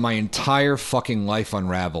have my entire fucking life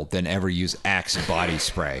unraveled than ever use Axe body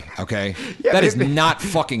spray, okay? That is not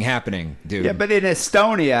fucking happening, dude. Yeah, but in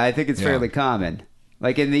Estonia, I think it's fairly common.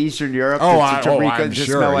 Like in the Eastern Europe, I'm just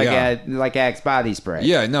sure, smell like Axe body spray.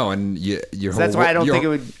 Yeah, no, and that's why I don't think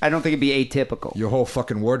it'd be atypical. Your whole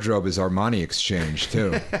fucking wardrobe is Armani Exchange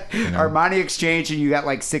too. Armani Exchange, and you got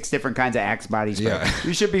like 6 different kinds of Axe body spray. Yeah.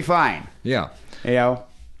 You should be fine. Yeah.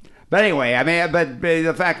 But anyway, I mean, but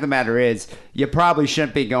the fact of the matter is, you probably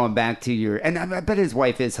shouldn't be going back to your. And I bet his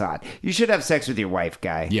wife is hot. You should have sex with your wife,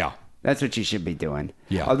 guy. Yeah. That's what you should be doing.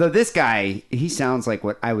 Yeah. Although this guy, he sounds like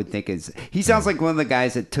what I would think is. He sounds like one of the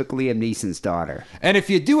guys that took Liam Neeson's daughter. And if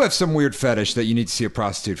you do have some weird fetish that you need to see a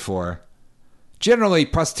prostitute for, generally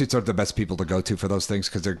prostitutes are the best people to go to for those things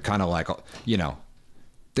because they're kind of like, they're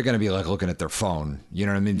going to be like looking at their phone. You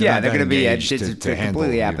know what I mean? They're going to be handle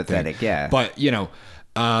completely apathetic. Yeah. But,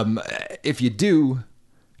 if you do,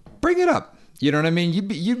 bring it up. You know what I mean?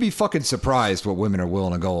 You'd be fucking surprised what women are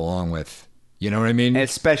willing to go along with. You know what I mean?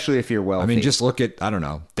 Especially if you're wealthy. I mean, just look at, I don't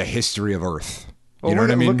know, the history of Earth. You know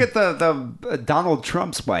what I mean? Look at the Donald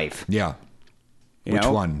Trump's wife. Yeah. Which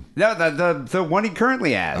one? No, the one he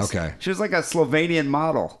currently has. Okay. She was like a Slovenian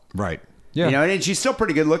model. Right. Yeah. And she's still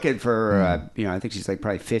pretty good looking for, I think she's like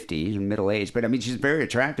probably 50, middle age. But I mean, she's very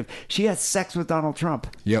attractive. She has sex with Donald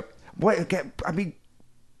Trump. Yep. I mean,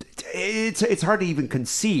 it's hard to even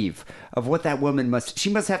conceive of what that woman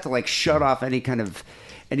she must have to like shut off any kind of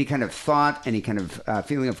thought, any kind of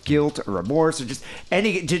feeling of guilt or remorse, or just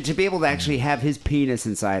to be able to actually have his penis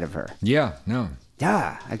inside of her. Yeah, no.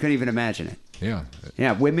 Yeah, I couldn't even imagine it. Yeah.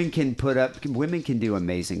 Yeah, women can do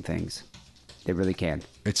amazing things. They really can.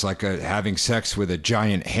 It's like having sex with a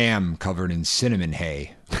giant ham covered in cinnamon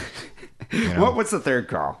hay. What's the third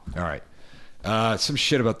call? All right. Some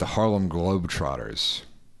shit about the Harlem Globetrotters.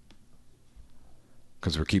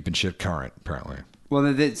 Because we're keeping shit current, apparently.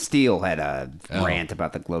 Well, Steele had a rant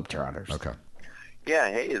about the Globetrotters. Okay. Yeah,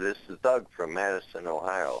 hey, this is Doug from Madison,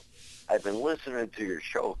 Ohio. I've been listening to your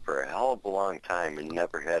show for a hell of a long time and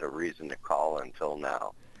never had a reason to call until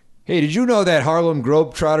now. Hey, did you know that Harlem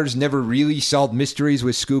Globetrotters never really solved mysteries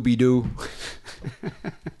with Scooby-Doo?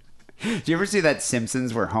 Did you ever see that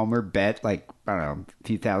Simpsons where Homer bet like I don't know a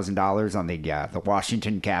few $1,000s on the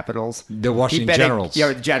Washington Capitals? The Washington Generals.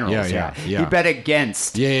 The Generals. Yeah. He bet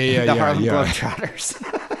against the Harlem Globetrotters.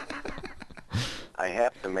 I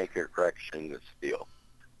have to make a correction to Steele.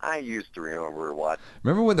 I used to remember watching.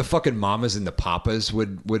 Remember when the fucking Mamas and the Papas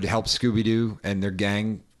would help Scooby-Doo and their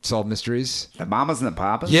gang solve mysteries? The Mamas and the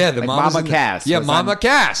Papas? Yeah, the like Mamas Mama Cass. Yeah, Mama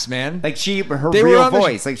Cass, man. Like her real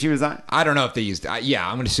voice. Like she was on. I don't know if they used.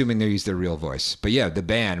 I'm assuming they used their real voice. But yeah, the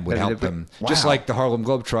band would help them, just like the Harlem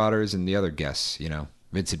Globetrotters and the other guests.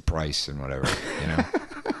 Vincent Price and whatever.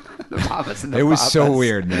 The Mamas and the Papas. It was so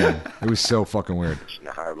weird, man. It was so fucking weird.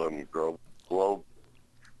 Harlem Globe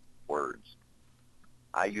words.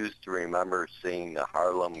 I used to remember seeing the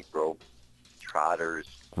Harlem Globetrotters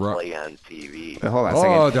play on TV. Wait, hold on a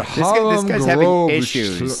second. The Harlem this guy's having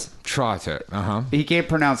issues. Trotter. Uh-huh. He can't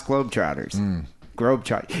pronounce Globetrotters.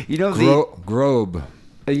 Globetrotters. Grobe.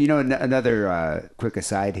 Another quick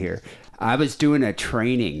aside here. I was doing a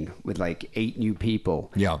training with like 8 new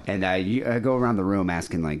people. Yeah. And I go around the room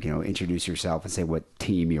asking introduce yourself and say what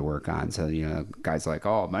team you work on. So, guys like,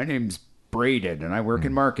 oh, my name's Braden and I work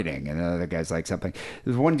in marketing. And another guy's like something.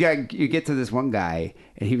 There's one guy, you get to this one guy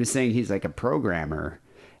and he was saying he's like a programmer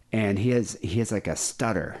and he has like a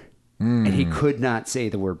stutter and he could not say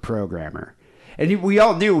the word programmer. And we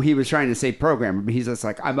all knew he was trying to say programmer, but he's just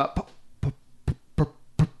like, I'm a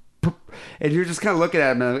and you're just kind of looking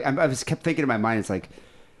at him and I was kept thinking in my mind, it's like,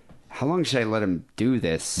 how long should I let him do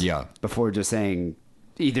this? Yeah. Before just saying,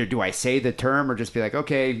 either do I say the term or just be like,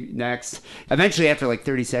 okay, next. Eventually, after like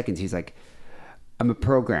 30 seconds, he's like, I'm a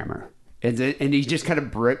programmer. And he just kind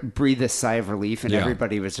of breathed a sigh of relief, and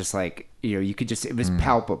everybody was just like, you could just, it was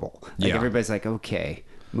palpable. Like everybody's like, okay,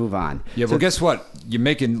 move on. Yeah, well, guess what? You're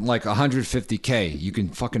making like $150K. You can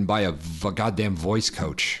fucking buy a goddamn voice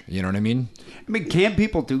coach. You know what I mean? Can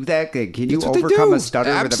people do that? Can you overcome a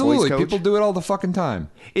stutter with a voice coach? People do it all the fucking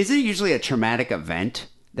time. Is it usually a traumatic event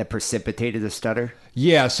that precipitated the stutter?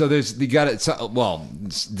 Yeah, so it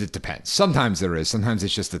depends. Sometimes there is. Sometimes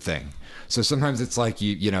it's just a thing. So sometimes it's like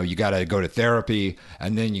you got to go to therapy,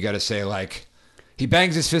 and then you got to say like, He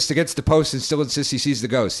bangs his fist against the post and still insists he sees the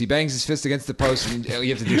ghost. He bangs his fist against the post and you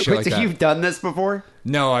have to do shit like that. You've done this before?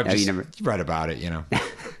 No, I've just never read about it,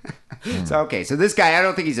 So, okay. So this guy, I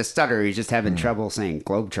don't think he's a stutterer. He's just having trouble saying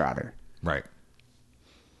globetrotter. Right.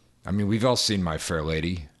 I mean, we've all seen My Fair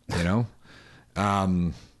Lady, I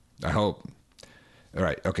hope. All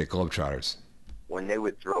right. Okay, globetrotters. When they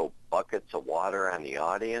would throw buckets of water on the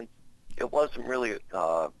audience, it wasn't really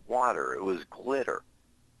water. It was glitter.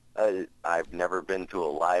 I've never been to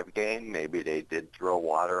a live game. Maybe they did throw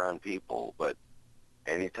water on people, but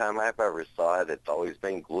anytime I've ever saw it, it's always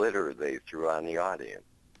been glitter they threw on the audience.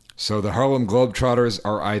 So the Harlem Globetrotters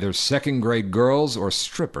are either second-grade girls or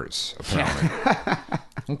strippers, apparently.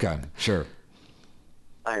 Okay, sure.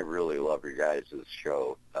 I really love your guys'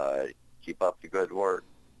 show. Keep up the good work.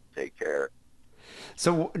 Take care.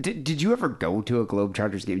 So did you ever go to a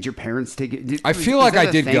Globetrotters game? Did your parents take it? I feel like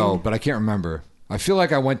I did go, but I can't remember. I feel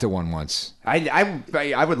like I went to one once.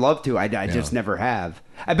 I would love to. I just never have.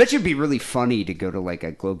 I bet you it'd be really funny to go to like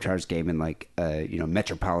a Globetrotters game in like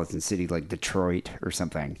metropolitan city like Detroit or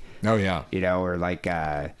something. Oh yeah. Or like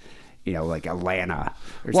like Atlanta.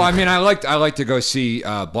 Or well, something. I mean, I like to go see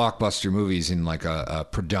blockbuster movies in like a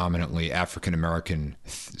predominantly African American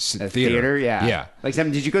theater. Yeah. Yeah. Like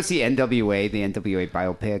did you go see NWA, the NWA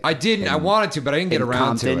biopic? I didn't. I wanted to, but I didn't get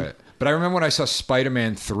around Compton? to it. But I remember when I saw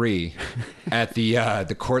Spider-Man 3 at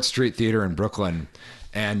the Court Street Theater in Brooklyn,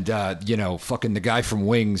 and fucking the guy from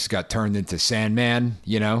Wings got turned into Sandman,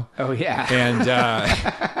 Oh yeah.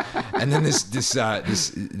 And then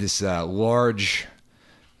this large,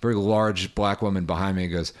 very large black woman behind me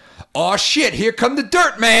goes, "Oh shit! Here come the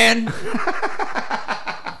Dirt Man."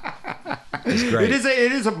 It's great.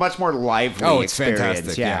 It is a much more lively it's experience.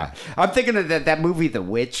 fantastic. Yeah. I'm thinking of that movie, The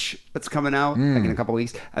Witch, that's coming out like in a couple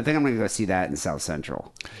weeks. I think I'm going to go see that in South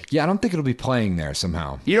Central. Yeah, I don't think it'll be playing there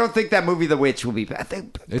somehow. You don't think that movie, The Witch, will be? I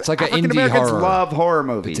think it's like an African indie Americans horror. love horror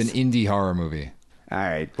movies. It's an indie horror movie. All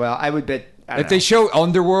right. Well, I would bet If they show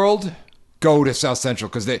Underworld, go to South Central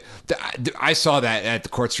because I saw that at the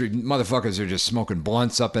Court Street. Motherfuckers are just smoking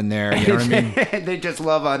blunts up in there. You know what I mean? They just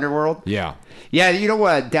love Underworld. Yeah. Yeah, you know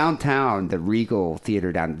what? Downtown, the Regal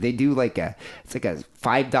Theater down, they do like a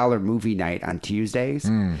 $5 movie night on Tuesdays.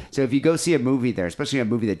 So if you go see a movie there, especially a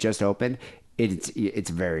movie that just opened, it's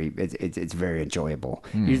very enjoyable.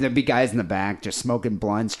 There'll be guys in the back just smoking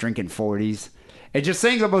blunts, drinking 40s, and just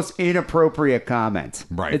saying the most inappropriate comments.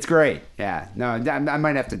 Right. It's great. Yeah. No, I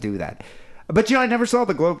might have to do that. But I never saw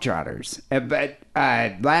the Globetrotters. But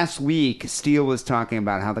last week, Steele was talking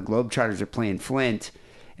about how the Globetrotters are playing Flint.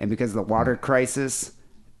 And because of the water crisis,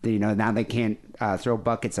 now they can't throw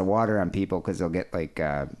buckets of water on people because they'll get like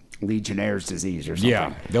Legionnaire's disease or something.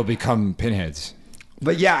 Yeah, they'll become pinheads.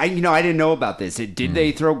 But yeah, I didn't know about this. Did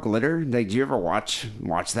they throw glitter? Like, did you ever watch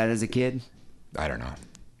that as a kid? I don't know.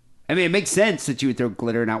 I mean, it makes sense that you would throw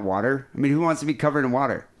glitter, not water. I mean, who wants to be covered in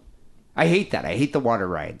water? I hate that. I hate the water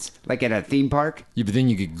rides. Like at a theme park. Yeah, but then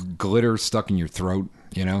you get glitter stuck in your throat,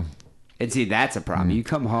 And see, that's a problem. You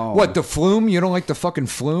come home. What, the flume? You don't like the fucking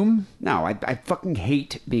flume? No, I fucking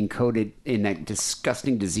hate being coated in that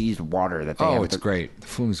disgusting diseased water that they have. Oh, it's great. The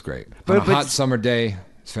flume's great. But- On a but- hot summer day,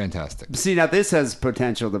 it's fantastic. See, now this has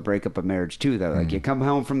potential to break up a marriage too, though. Like you come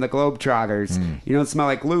home from the Globetrotters, you don't smell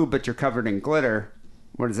like lube, but you're covered in glitter.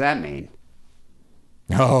 What does that mean?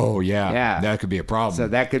 Oh, yeah. Yeah. That could be a problem. So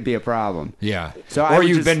that could be a problem. Yeah. So I or would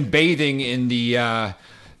you've just- been bathing in the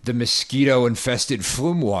mosquito-infested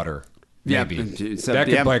flume water. Maybe. Yeah, so- that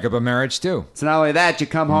could yeah. break up a marriage, too. So not only that, you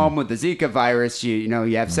come home with the Zika virus. You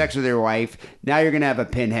have sex with your wife. Now you're gonna have a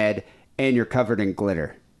pinhead, and you're covered in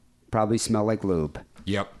glitter. Probably smell like lube.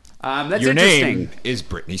 Yep. That's Your interesting. name is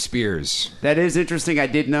Britney Spears. That is interesting. I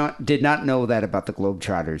did not know that about the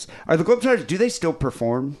Globetrotters. Are the Globetrotters? Do they still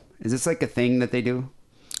perform? Is this like a thing that they do?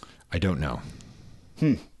 I don't know.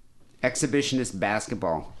 Exhibitionist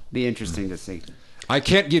basketball. Be interesting to see. I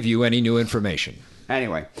can't give you any new information.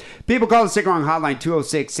 Anyway, people call the Sick Wrong Hotline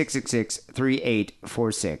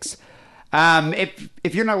 206-666-3846.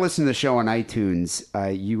 If you're not listening to the show on iTunes,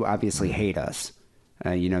 you obviously hate us.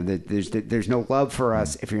 There's no love for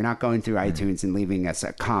us if you're not going through iTunes and leaving us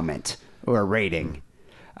a comment or a rating.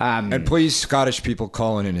 And please, Scottish people,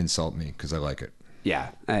 call in and insult me because I like it. Yeah,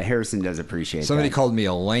 Harrison does appreciate Somebody that. called me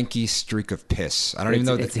a lanky streak of piss. I don't even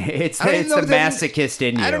know. It's the masochist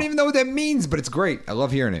in you. I don't even know what that means, but it's great. I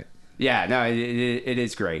love hearing it. Yeah, no, it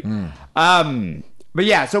is great. But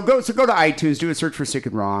yeah, so go to iTunes, do a search for Sick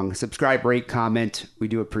and Wrong, subscribe, rate, comment. We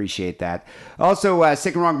do appreciate that. Also,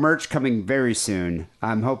 Sick and Wrong merch coming very soon.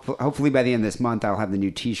 Hopefully by the end of this month, I'll have the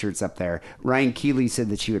new T-shirts up there. Ryan Keeley said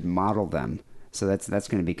that she would model them. So that's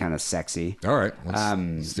going to be kind of sexy. All right.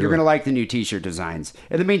 Let's do You're it. going to like the new T-shirt designs.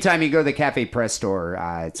 In the meantime, you go to the Cafe Press store.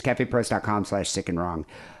 It's cafepress.com/sickandwrong.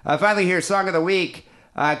 Finally, here, Song of the Week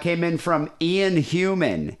came in from Ian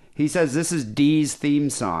Human. He says this is Dee's theme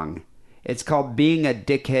song. It's called Being a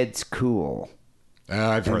Dickhead's Cool.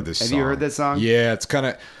 I've heard this song. Have you heard this song? Yeah, it's kind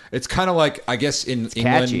of like, I guess in England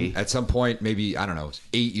catchy. at some point, maybe, I don't know,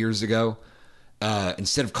 8 years ago,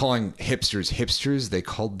 instead of calling hipsters, they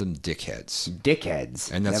called them dickheads.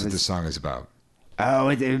 Dickheads. And that's what the song is about. Oh,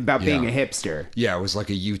 it's about being a hipster. Yeah, it was like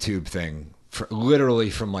a YouTube thing, literally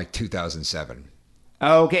from like 2007.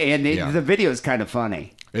 Oh, okay, and the video is kind of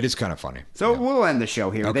funny. It is kind of funny. So we'll end the show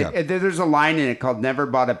here. Okay. There's a line in it called "Never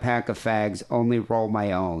bought a pack of fags, only roll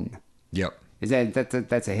my own." Yep. Is that's a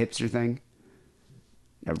hipster thing?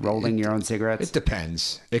 Rolling your own cigarettes? It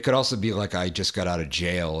depends. It could also be like I just got out of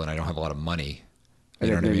jail and I don't have a lot of money. You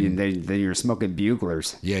know what I mean? Then you're smoking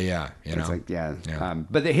buglers. Yeah. It's like,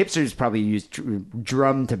 but the hipsters probably use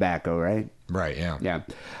drum tobacco, right? Right, yeah. Yeah.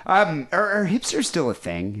 Are hipsters still a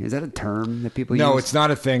thing? Is that a term that people use? No, it's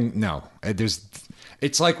not a thing. No.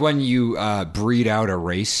 It's like when you breed out a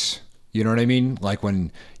race. You know what I mean? Like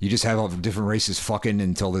when you just have all the different races fucking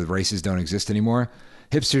until the races don't exist anymore.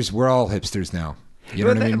 Hipsters, we're all hipsters now. You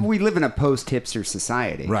know what I mean? We live in a post-hipster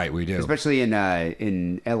society. Right, we do. Especially in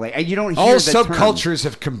LA. You don't hear all the subcultures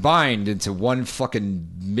have combined into one fucking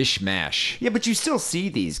mishmash. Yeah, but you still see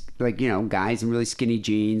these, guys in really skinny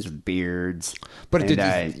jeans with beards. But but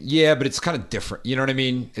it's kind of different. You know what I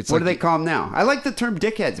mean? What do they call them now? I like the term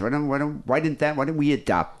dickheads. Why didn't we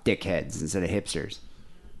adopt dickheads instead of hipsters?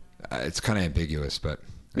 It's kind of ambiguous, but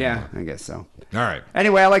yeah, I guess so. All right.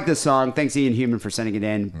 Anyway, I like this song. Thanks, Ian Human, for sending it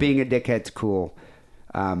in. Being a dickhead's cool.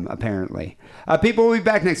 Apparently. People will be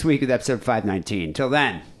back next week with episode 519. Till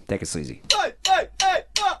then, take it sleazy.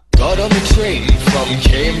 Got on the train from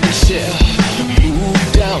Cambridgeshire,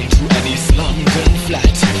 moved down to an East London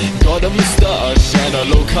flat. Got a moustache and a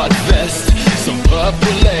low-cut vest, some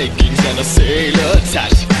purple leggings and a sailor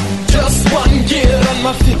tat. Just one gear on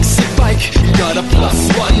my fix-it bike, got a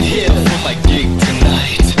 +1 here for my gig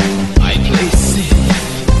tonight. I play safe,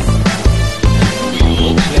 we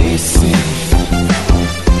all play safe.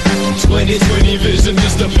 20/20 vision,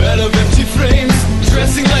 just a pair of empty frames.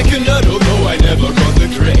 Dressing like a nerd, although I never got the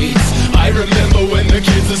grades. I remember when the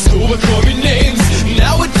kids at school would call me names.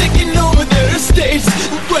 Now we're taking over their estates.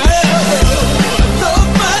 Well, I thought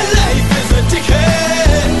my life is a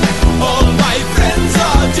dickhead. All my friends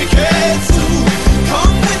are dickheads too.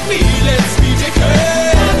 Come with me, let's be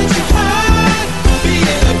dickheads. Haven't you heard?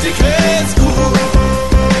 Being a dickhead's cool.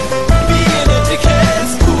 Being a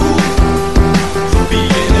dickhead's cool. Being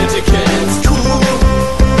a dickhead's cool.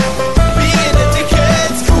 Being a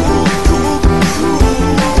dickhead's cool, cool, cool.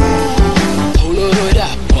 Polaroid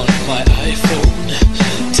app on my iPhone,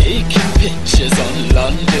 taking pictures on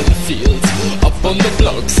London fields. Up on the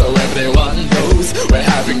blog so everyone knows we're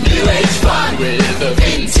having new age fun with a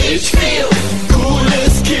vintage feel.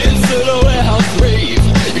 Coolest kids at a warehouse rave.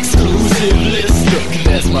 Exclusive list, look,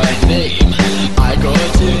 there's my name. I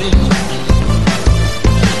got in,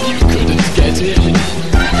 you couldn't get in.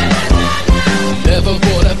 Never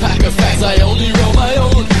bought a pack of fags, I only roll my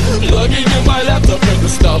own. Plugging in my laptop at the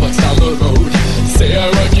Starbucks down the road. Say I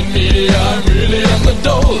work in media, I'm really on the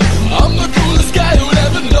dole. I'm the coolest guy who'll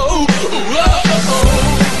ever know.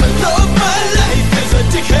 I thought my life is a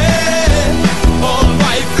dickhead. All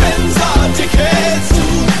my friends are dickheads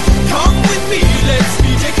too. Come with me, let's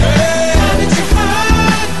be dickheads. Haven't you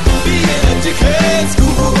heard? Being a dickhead's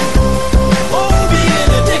cool. Oh,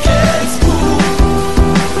 being a dickhead's cool.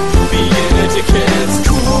 Being a dickhead's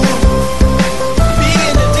cool.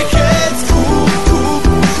 Being a dickhead's cool, cool,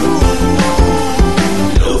 cool.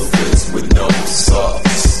 Loafers with no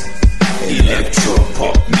socks. Electro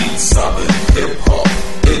pop meets southern hip hop.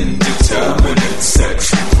 Indeterminate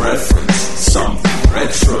sexual preference. Something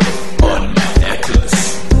retro on my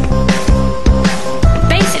necklace.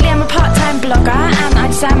 Basically, I'm a part-time blogger and I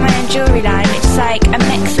design my own jewellery line. It's like a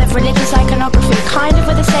mix of religious iconography, kind of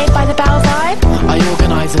with a Saved by the Bell vibe. I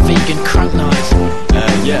organise a vegan crunk night.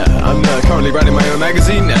 Yeah, I'm currently writing my own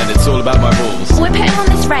magazine and it's all about my balls. We're putting on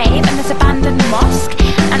this rave in this abandoned mosque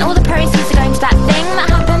and all the proceeds are going to that thing that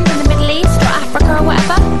happened in the Middle East or Africa or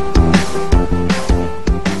whatever.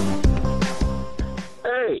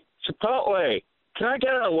 Hey, Chipotle, can I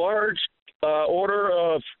get a large order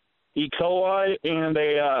of E. coli and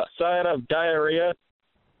a side of diarrhea?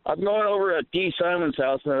 I'm going over at D. Simon's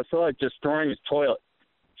house and I feel like destroying his toilet.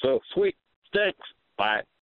 So, sweet. Thanks. Bye.